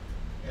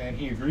and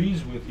he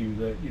agrees with you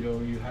that, you know,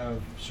 you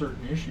have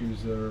certain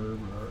issues that are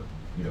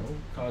you know,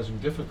 causing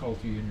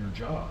difficulty in your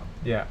job.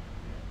 Yeah.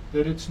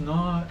 That it's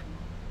not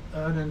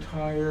an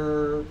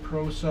entire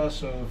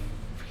process of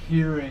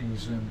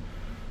hearings and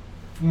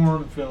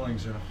form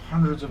fillings and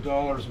hundreds of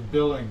dollars of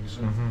billings,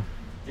 and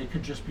it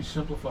could just be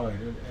simplified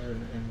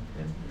and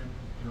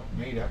you know,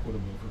 made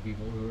equitable for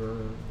people who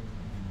are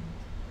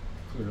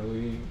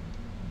clearly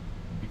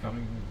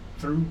becoming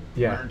through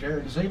wear and tear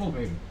disabled,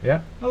 maybe.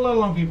 Yeah. Let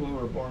alone people who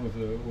are born with a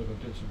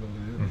disability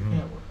that they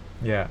can't work.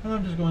 Yeah. And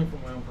I'm just going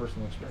from my own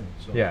personal experience.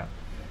 So. Yeah.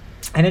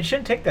 And it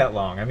shouldn't take that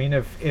long. I mean,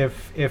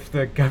 if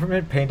the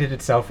government painted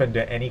itself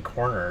into any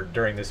corner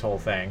during this whole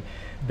thing,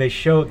 they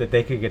showed that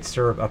they could get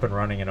CERB up and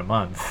running in a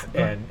month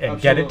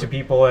and get it to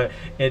people. It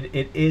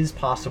is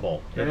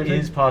possible. It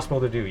is possible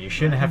to do. You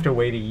shouldn't have to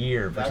wait a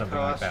year for something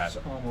like that.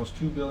 That costs almost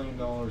 $2 billion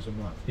a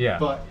month. Yeah.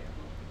 But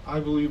I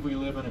believe we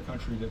live in a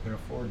country that can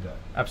afford that.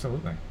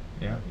 Absolutely.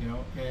 Yeah. You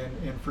know,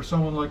 and for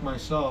someone like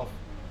myself,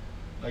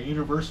 a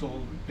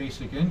universal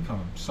basic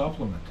income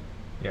supplement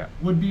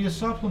would be a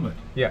supplement.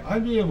 Yeah.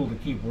 I'd be able to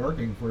keep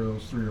working for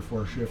those 3 or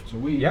 4 shifts a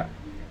week. Yeah.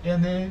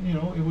 And then, you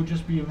know, it would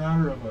just be a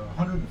matter of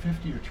 $150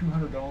 or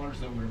 $200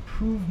 that would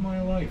improve my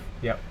life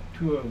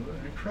to an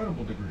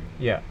incredible degree.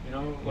 Yeah. You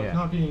know, like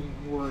not being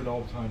worried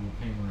all the time about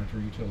paying rent or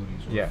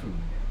utilities or food.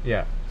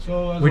 Yeah.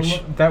 So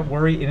which that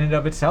worry in and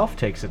of itself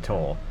takes a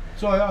toll.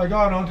 So I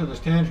got onto this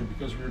tangent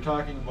because we were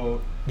talking about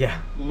Yeah.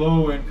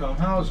 low-income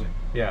housing,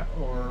 Yeah.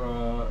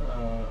 or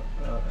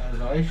as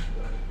I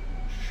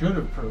should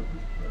have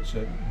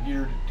said,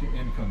 geared to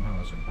income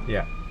housing.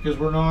 Yeah. Because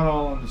we're not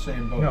all in the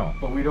same boat, No.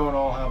 but we don't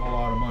all have a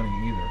lot of money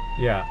either.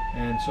 Yeah.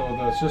 And so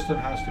the system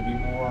has to be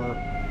more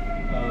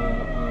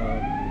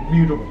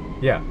mutable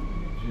Yeah.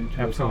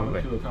 to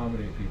Absolutely. to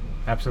accommodate people.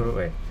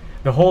 Absolutely.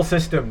 The whole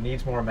system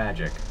needs more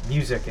magic,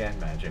 music and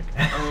magic.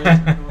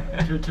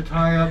 To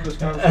tie up this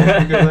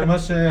conversation, because I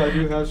must say I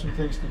do have some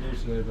things to do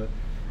today,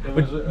 but it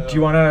was, do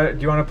you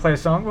wanna play a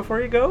song before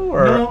you go,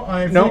 or no?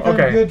 I think I'm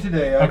Okay. good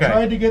today. I Okay.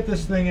 tried to get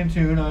this thing in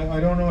tune. I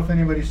don't know if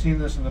anybody's seen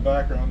this in the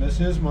background. This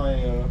is my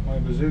my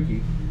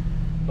bouzouki,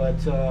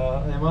 but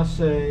I must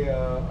say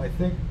I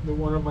think that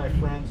one of my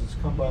friends has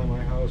come by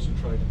my house and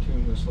tried to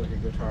tune this like a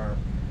guitar.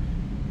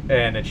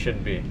 And it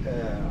shouldn't be.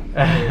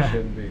 Yeah, it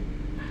shouldn't be.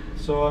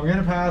 So I'm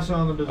gonna pass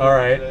on the bouzouki All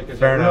right, today, 'cause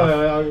fair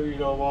enough. you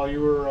know, while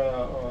you were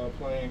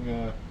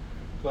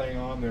playing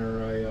on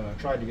there, I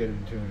tried to get it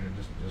in tune and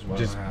it just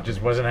wasn't happening.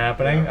 Just wasn't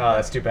happening. Yeah. Oh,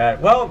 that's too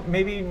bad. Well,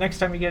 maybe next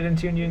time you get in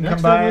tune, you can Next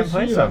come by time I and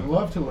play see you, some. I'd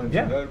love to, Lindsay.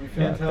 Yeah, That'd be yeah,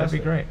 fantastic. that'd be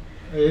great.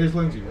 It is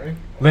Lindsay, right?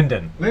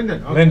 Lyndon.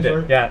 Lyndon. Okay, Lyndon.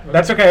 sorry. Yeah,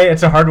 that's okay.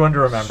 It's a hard one to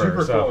remember.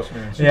 Super so. close,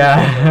 man. Super close.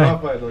 I'm Yeah.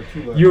 off by like 2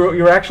 letters.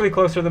 You're actually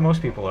closer than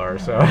most people are.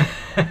 So.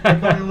 I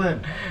call you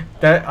Lynn.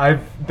 That I've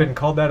been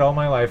called that all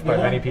my life by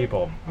Yeah. many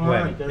people. All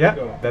Lynn. right, there Yeah,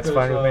 you go. that's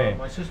Because, fine with me.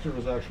 My sister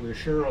was actually a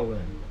Cheryl Lynn,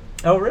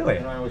 Oh, really?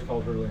 and I always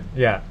called her Lynn.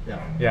 Yeah. Yeah.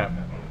 Yeah.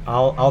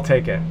 I'll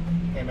take it.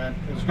 Hey, man,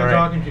 it was good All right.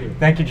 talking to you.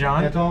 Thank you,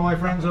 John. And to all my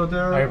friends out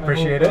there, I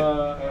appreciate it.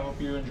 I hope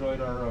you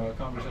enjoyed our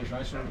conversation.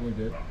 I certainly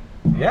did.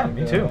 Yeah, And,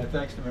 me too.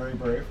 Thanks to Mary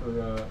Bray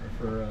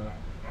for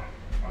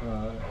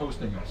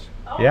hosting us.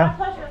 Oh, Yeah.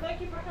 my pleasure.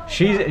 Thank you for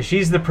coming.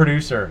 She's the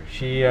producer.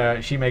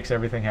 She makes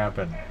everything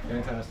happen.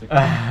 Fantastic. All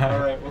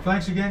right. Well,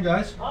 thanks again,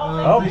 guys.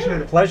 Oh,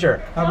 Appreciate it.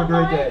 pleasure. Have a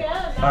great day.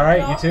 All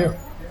right, you too.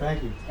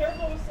 Thank you.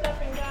 Careful with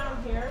stepping down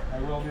here. I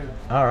will do.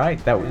 All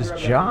right, that was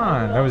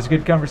John. That was a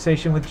good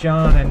conversation with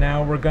John, and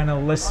now we're gonna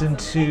listen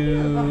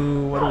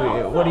to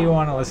what do you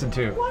want to listen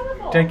to?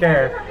 Take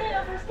care.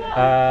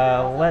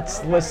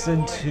 Let's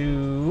listen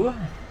to.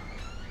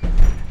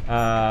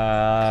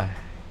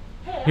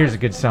 Here's a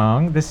good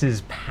song. This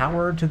is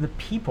 "Power to the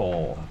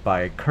People"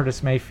 by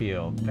Curtis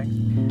Mayfield.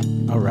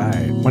 Thanks. All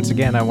right. Once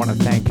again, I want to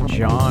thank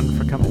John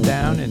for coming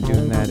down and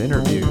doing that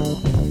interview.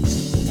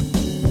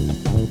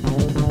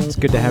 It's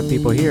good to have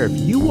people here. If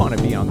you want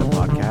to be on the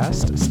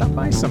podcast, stop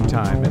by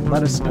sometime and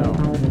let us know.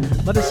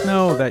 Let us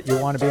know that you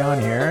want to be on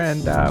here,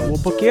 and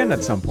we'll book you in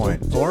at some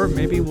point. Or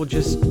maybe we'll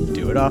just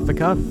do it off the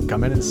cuff.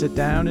 Come in and sit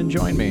down and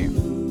join me.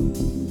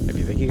 If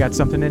you think you got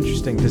something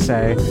interesting to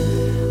say,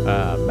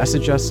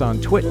 message us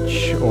on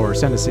Twitch, or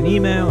send us an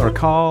email, or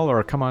call,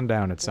 or come on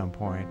down at some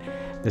point.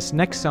 This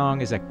next song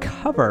is a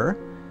cover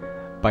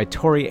by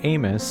Tori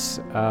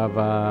Amos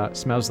of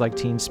Smells Like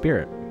Teen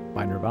Spirit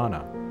by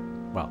Nirvana.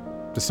 Well,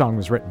 the song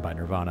was written by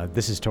Nirvana.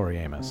 This is Tori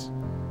Amos.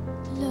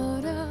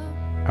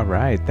 All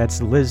right,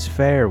 that's Liz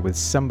Phair with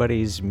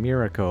Somebody's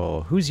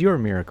Miracle. Who's your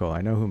miracle?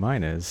 I know who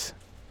mine is.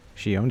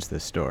 She owns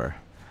this store.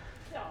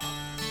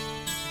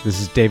 This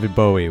is David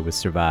Bowie with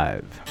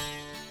Survive.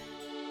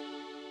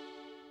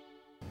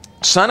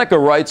 Seneca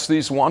writes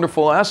these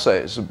wonderful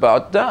essays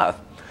about death,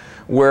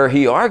 where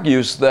he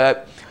argues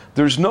that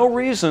there's no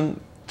reason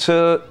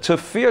to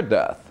fear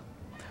death.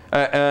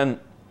 And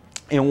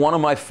in one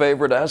of my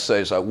favorite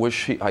essays, I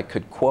wish I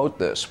could quote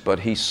this, but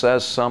he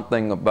says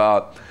something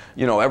about,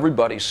 you know,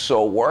 everybody's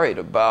so worried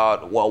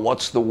about, well,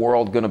 what's the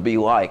world going to be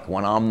like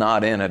when I'm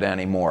not in it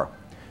anymore?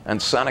 And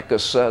Seneca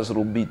says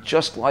it'll be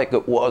just like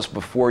it was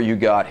before you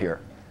got here.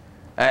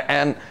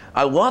 And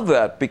I love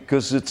that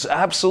because it's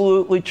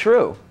absolutely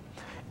true.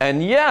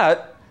 And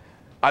yet,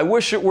 I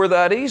wish it were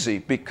that easy,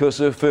 because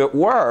if it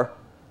were,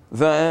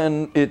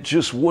 then it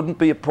just wouldn't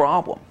be a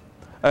problem.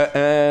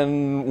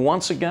 And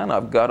once again,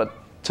 I've got to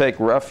take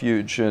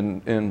refuge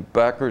in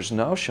Becker's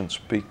notions,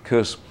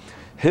 because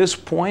his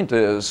point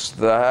is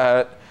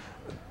that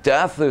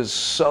death is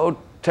so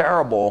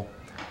terrible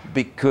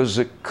because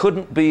it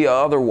couldn't be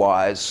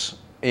otherwise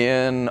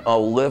in a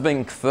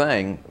living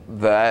thing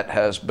that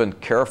has been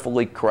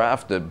carefully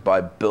crafted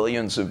by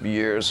billions of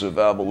years of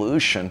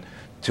evolution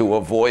to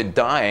avoid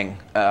dying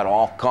at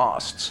all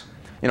costs.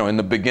 You know, in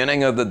the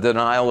beginning of the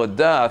denial of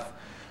death,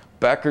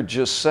 Becker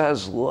just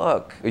says,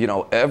 look, you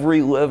know,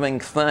 every living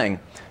thing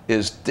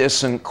is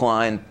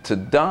disinclined to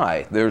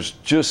die. There's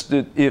just,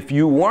 if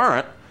you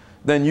weren't,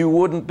 then you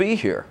wouldn't be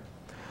here.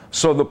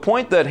 So the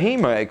point that he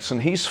makes,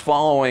 and he's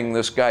following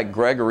this guy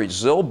Gregory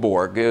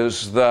Zilborg,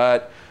 is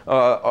that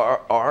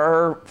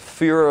our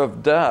fear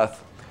of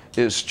death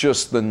is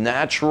just the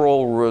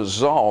natural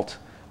result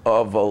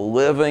of a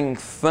living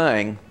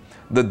thing.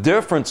 The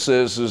difference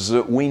is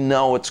that we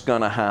know it's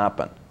going to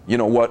happen. You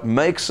know, what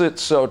makes it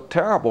so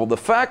terrible, the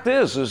fact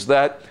is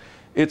that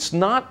it's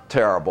not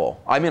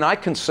terrible. I mean, I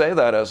can say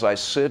that as I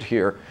sit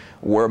here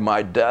where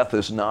my death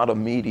is not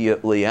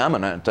immediately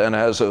imminent, and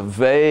as a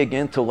vague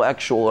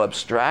intellectual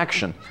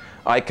abstraction,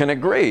 I can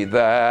agree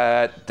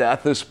that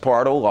death is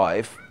part of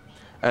life,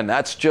 And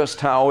that's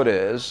just how it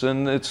is,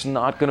 and it's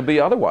not going to be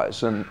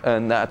otherwise,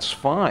 and that's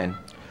fine.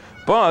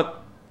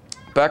 But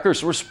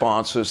Becker's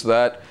response is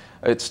that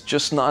it's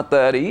just not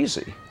that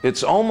easy.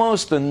 It's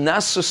almost a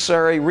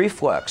necessary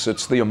reflex.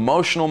 It's the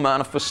emotional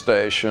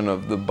manifestation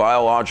of the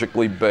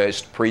biologically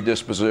based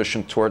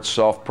predisposition towards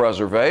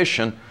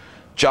self-preservation,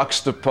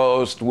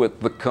 juxtaposed with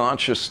the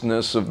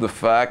consciousness of the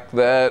fact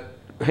that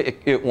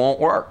it won't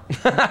work.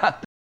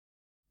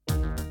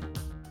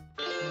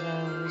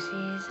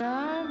 Roses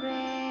are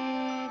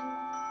red,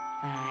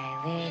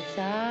 violets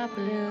are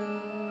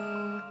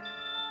blue,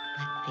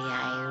 but the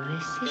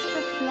iris is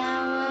the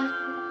flower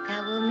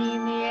that will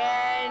mean the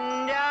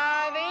end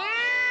of it.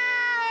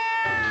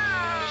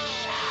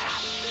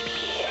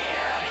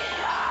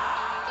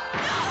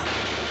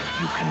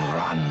 You can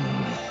run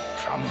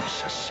from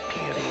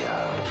Suspiria.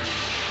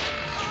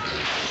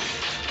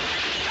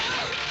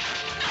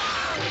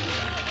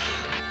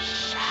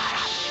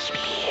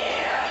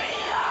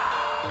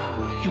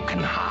 You can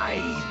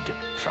hide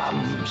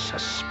from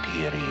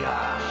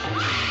Suspiria.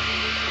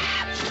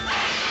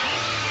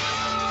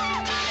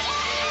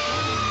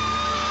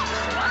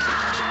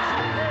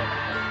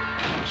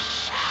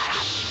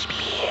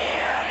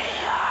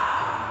 Suspiria.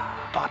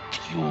 But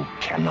you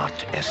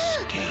cannot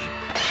escape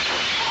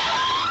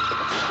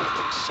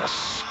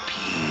Suspiria.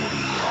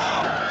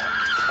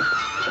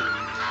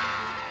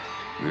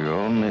 The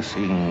only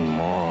thing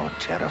more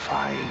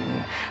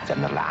terrifying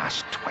than the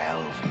last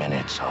 12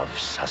 minutes of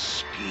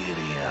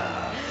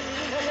Suspiria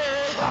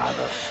are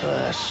the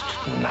first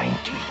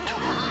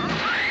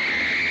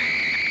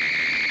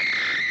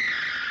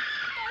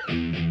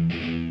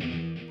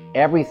 92.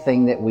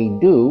 Everything that we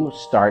do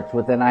starts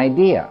with an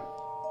idea.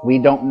 We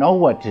don't know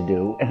what to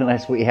do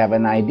unless we have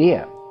an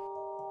idea.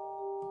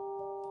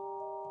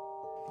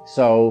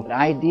 So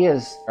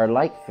ideas are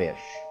like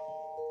fish.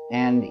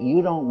 And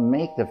you don't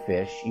make the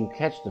fish, you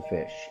catch the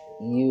fish.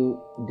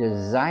 You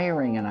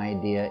desiring an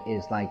idea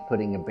is like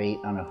putting a bait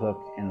on a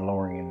hook and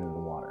lowering it into the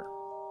water.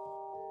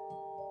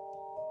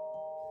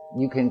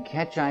 You can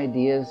catch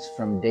ideas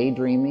from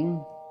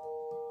daydreaming,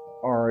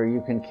 or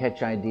you can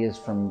catch ideas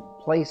from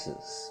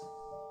places.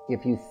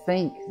 If you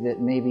think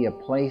that maybe a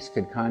place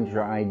could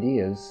conjure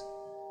ideas,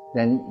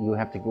 then you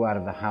have to go out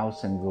of the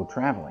house and go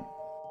traveling.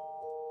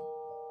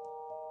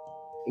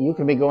 You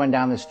can be going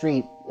down the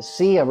street,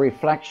 see a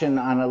reflection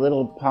on a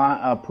little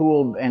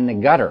pool in the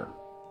gutter,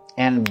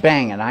 and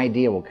bang, an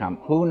idea will come.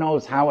 Who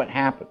knows how it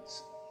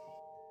happens?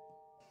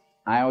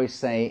 I always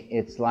say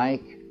it's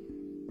like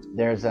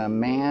there's a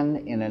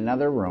man in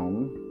another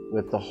room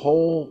with the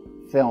whole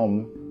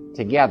film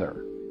together,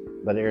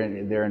 but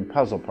they're in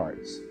puzzle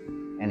parts,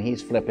 and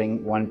he's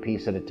flipping one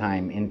piece at a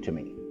time into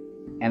me.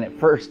 And at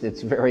first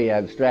it's very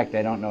abstract,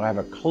 I don't know, I have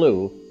a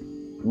clue.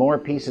 More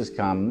pieces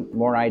come,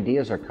 more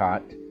ideas are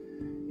caught.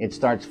 It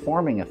starts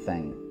forming a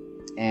thing,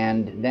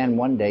 and then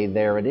one day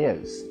there it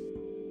is.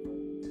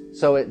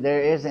 So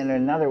there is, in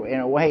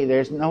a way,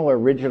 there's no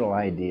original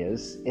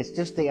ideas. It's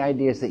just the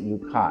ideas that you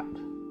caught.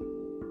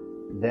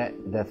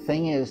 The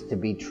thing is to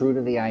be true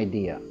to the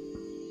idea.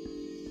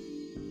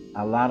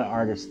 A lot of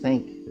artists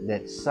think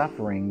that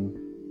suffering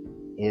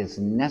is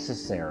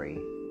necessary,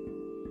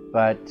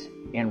 but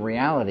in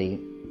reality,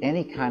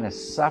 any kind of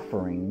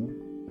suffering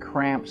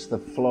cramps the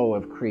flow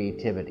of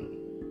creativity.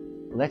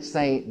 Let's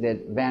say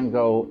that Van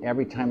Gogh,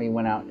 every time he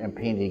went out and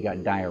painted, he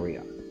got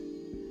diarrhea.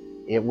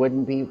 It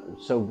wouldn't be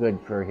so good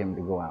for him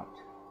to go out.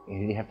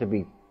 He'd have to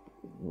be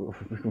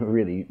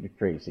really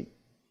crazy.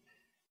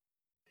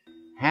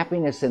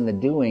 Happiness in the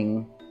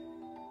doing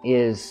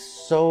is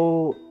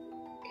so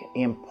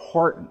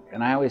important,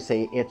 and I always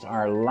say it's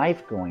our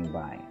life going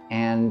by.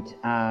 And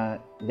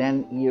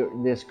then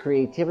this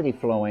creativity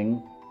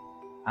flowing,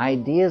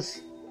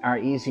 ideas are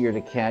easier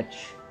to catch,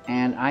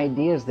 and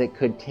ideas that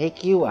could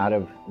take you out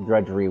of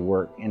drudgery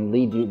work and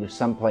lead you to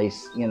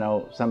someplace,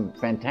 some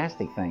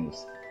fantastic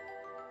things.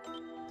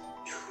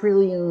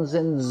 Trillions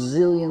and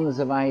zillions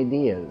of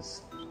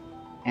ideas,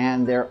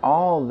 and they're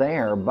all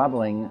there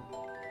bubbling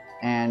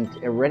and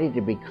ready to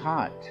be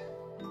caught.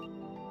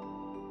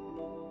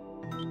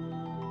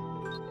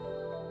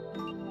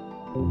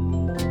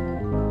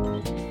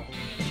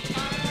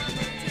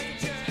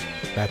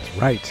 That's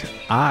right,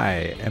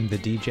 I am the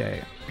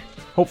DJ.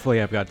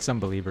 Hopefully I've got some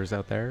believers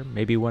out there,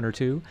 maybe one or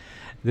two.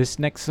 This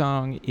next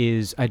song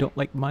is I Don't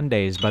Like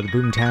Mondays by the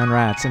Boomtown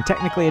Rats. And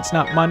technically it's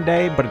not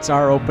Monday, but it's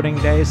our opening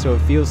day, so it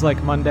feels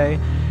like Monday.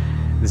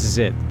 This is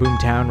it,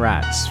 Boomtown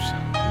Rats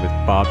with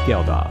Bob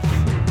Geldof.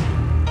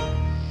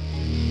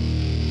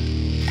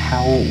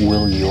 How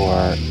will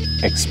your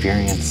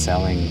experience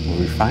selling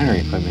refinery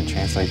equipment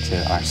translate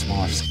to our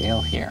smaller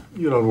scale here?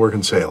 You don't work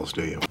in sales,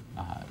 do you?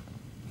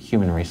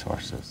 Human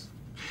resources.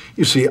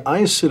 You see,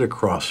 I sit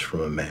across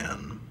from a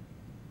man.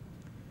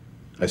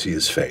 I see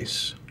his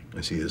face. I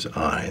see his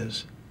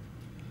eyes.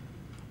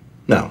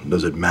 Now,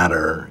 does it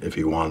matter if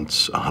he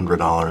wants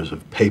 $100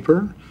 of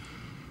paper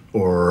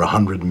or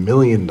 $100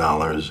 million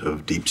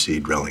of deep-sea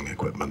drilling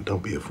equipment?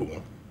 Don't be a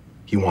fool.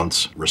 He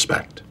wants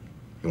respect.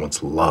 He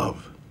wants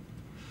love.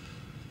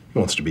 He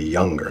wants to be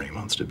younger. He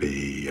wants to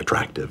be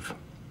attractive.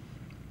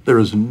 There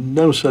is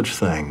no such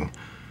thing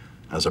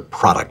as a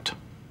product.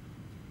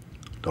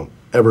 Don't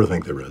ever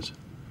think there is.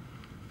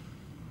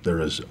 There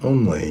is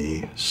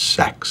only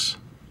sex.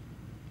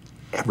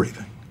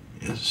 Everything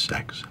is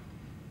sex.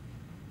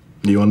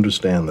 Do you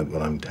understand that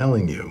what I'm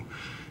telling you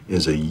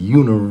is a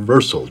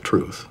universal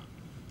truth,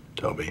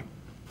 Toby?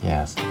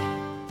 Yes.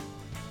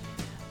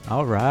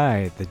 All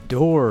right, The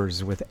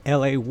Doors with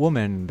L.A.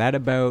 Woman. That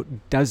about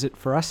does it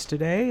for us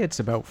today.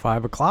 It's about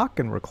 5 o'clock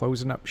and we're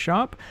closing up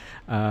shop.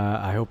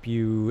 I hope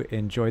you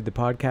enjoyed the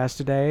podcast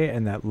today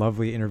and that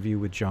lovely interview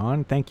with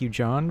John. Thank you,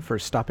 John, for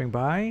stopping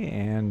by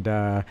and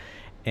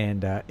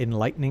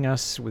enlightening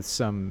us with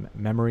some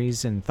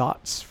memories and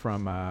thoughts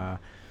from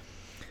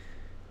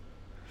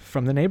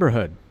the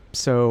neighborhood.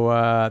 So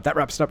that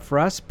wraps it up for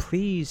us.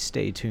 Please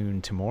stay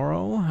tuned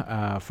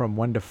tomorrow from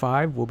 1 to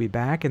 5. We'll be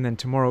back. And then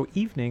tomorrow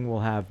evening,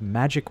 we'll have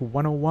Magic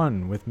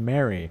 101 with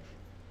Mary.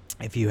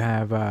 If you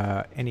have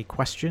any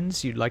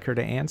questions you'd like her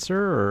to answer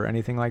or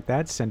anything like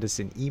that, send us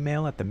an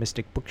email at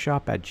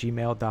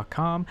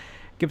themysticbookshop@gmail.com.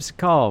 Give us a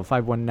call,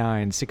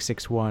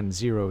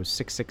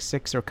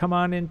 519-661-0666, or come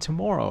on in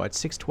tomorrow at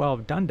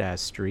 612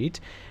 Dundas Street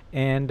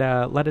and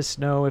let us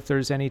know if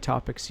there's any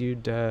topics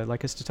you'd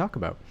like us to talk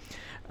about.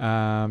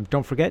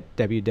 Don't forget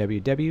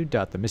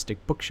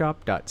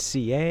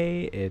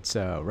www.themysticbookshop.ca. It's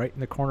right in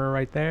the corner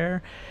right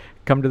there.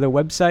 Come to the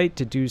website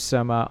to do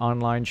some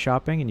online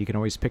shopping, and you can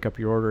always pick up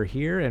your order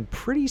here. And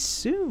pretty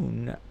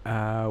soon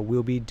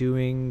we'll be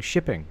doing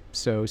shipping,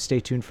 so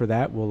stay tuned for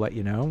that. We'll let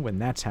you know when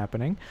that's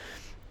happening.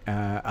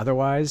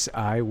 Otherwise,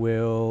 I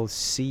will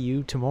see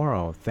you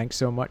tomorrow. Thanks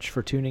so much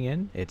for tuning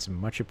in. It's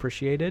much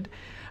appreciated.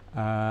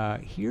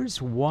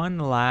 Here's one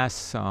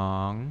last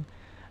song.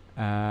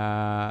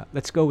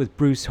 Let's go with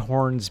Bruce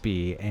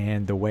Hornsby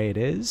and The Way It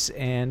Is,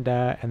 and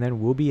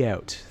then we'll be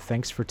out.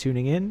 Thanks for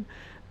tuning in.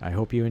 I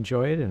hope you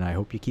enjoy it, and I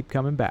hope you keep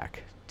coming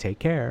back. Take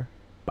care.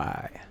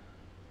 Bye.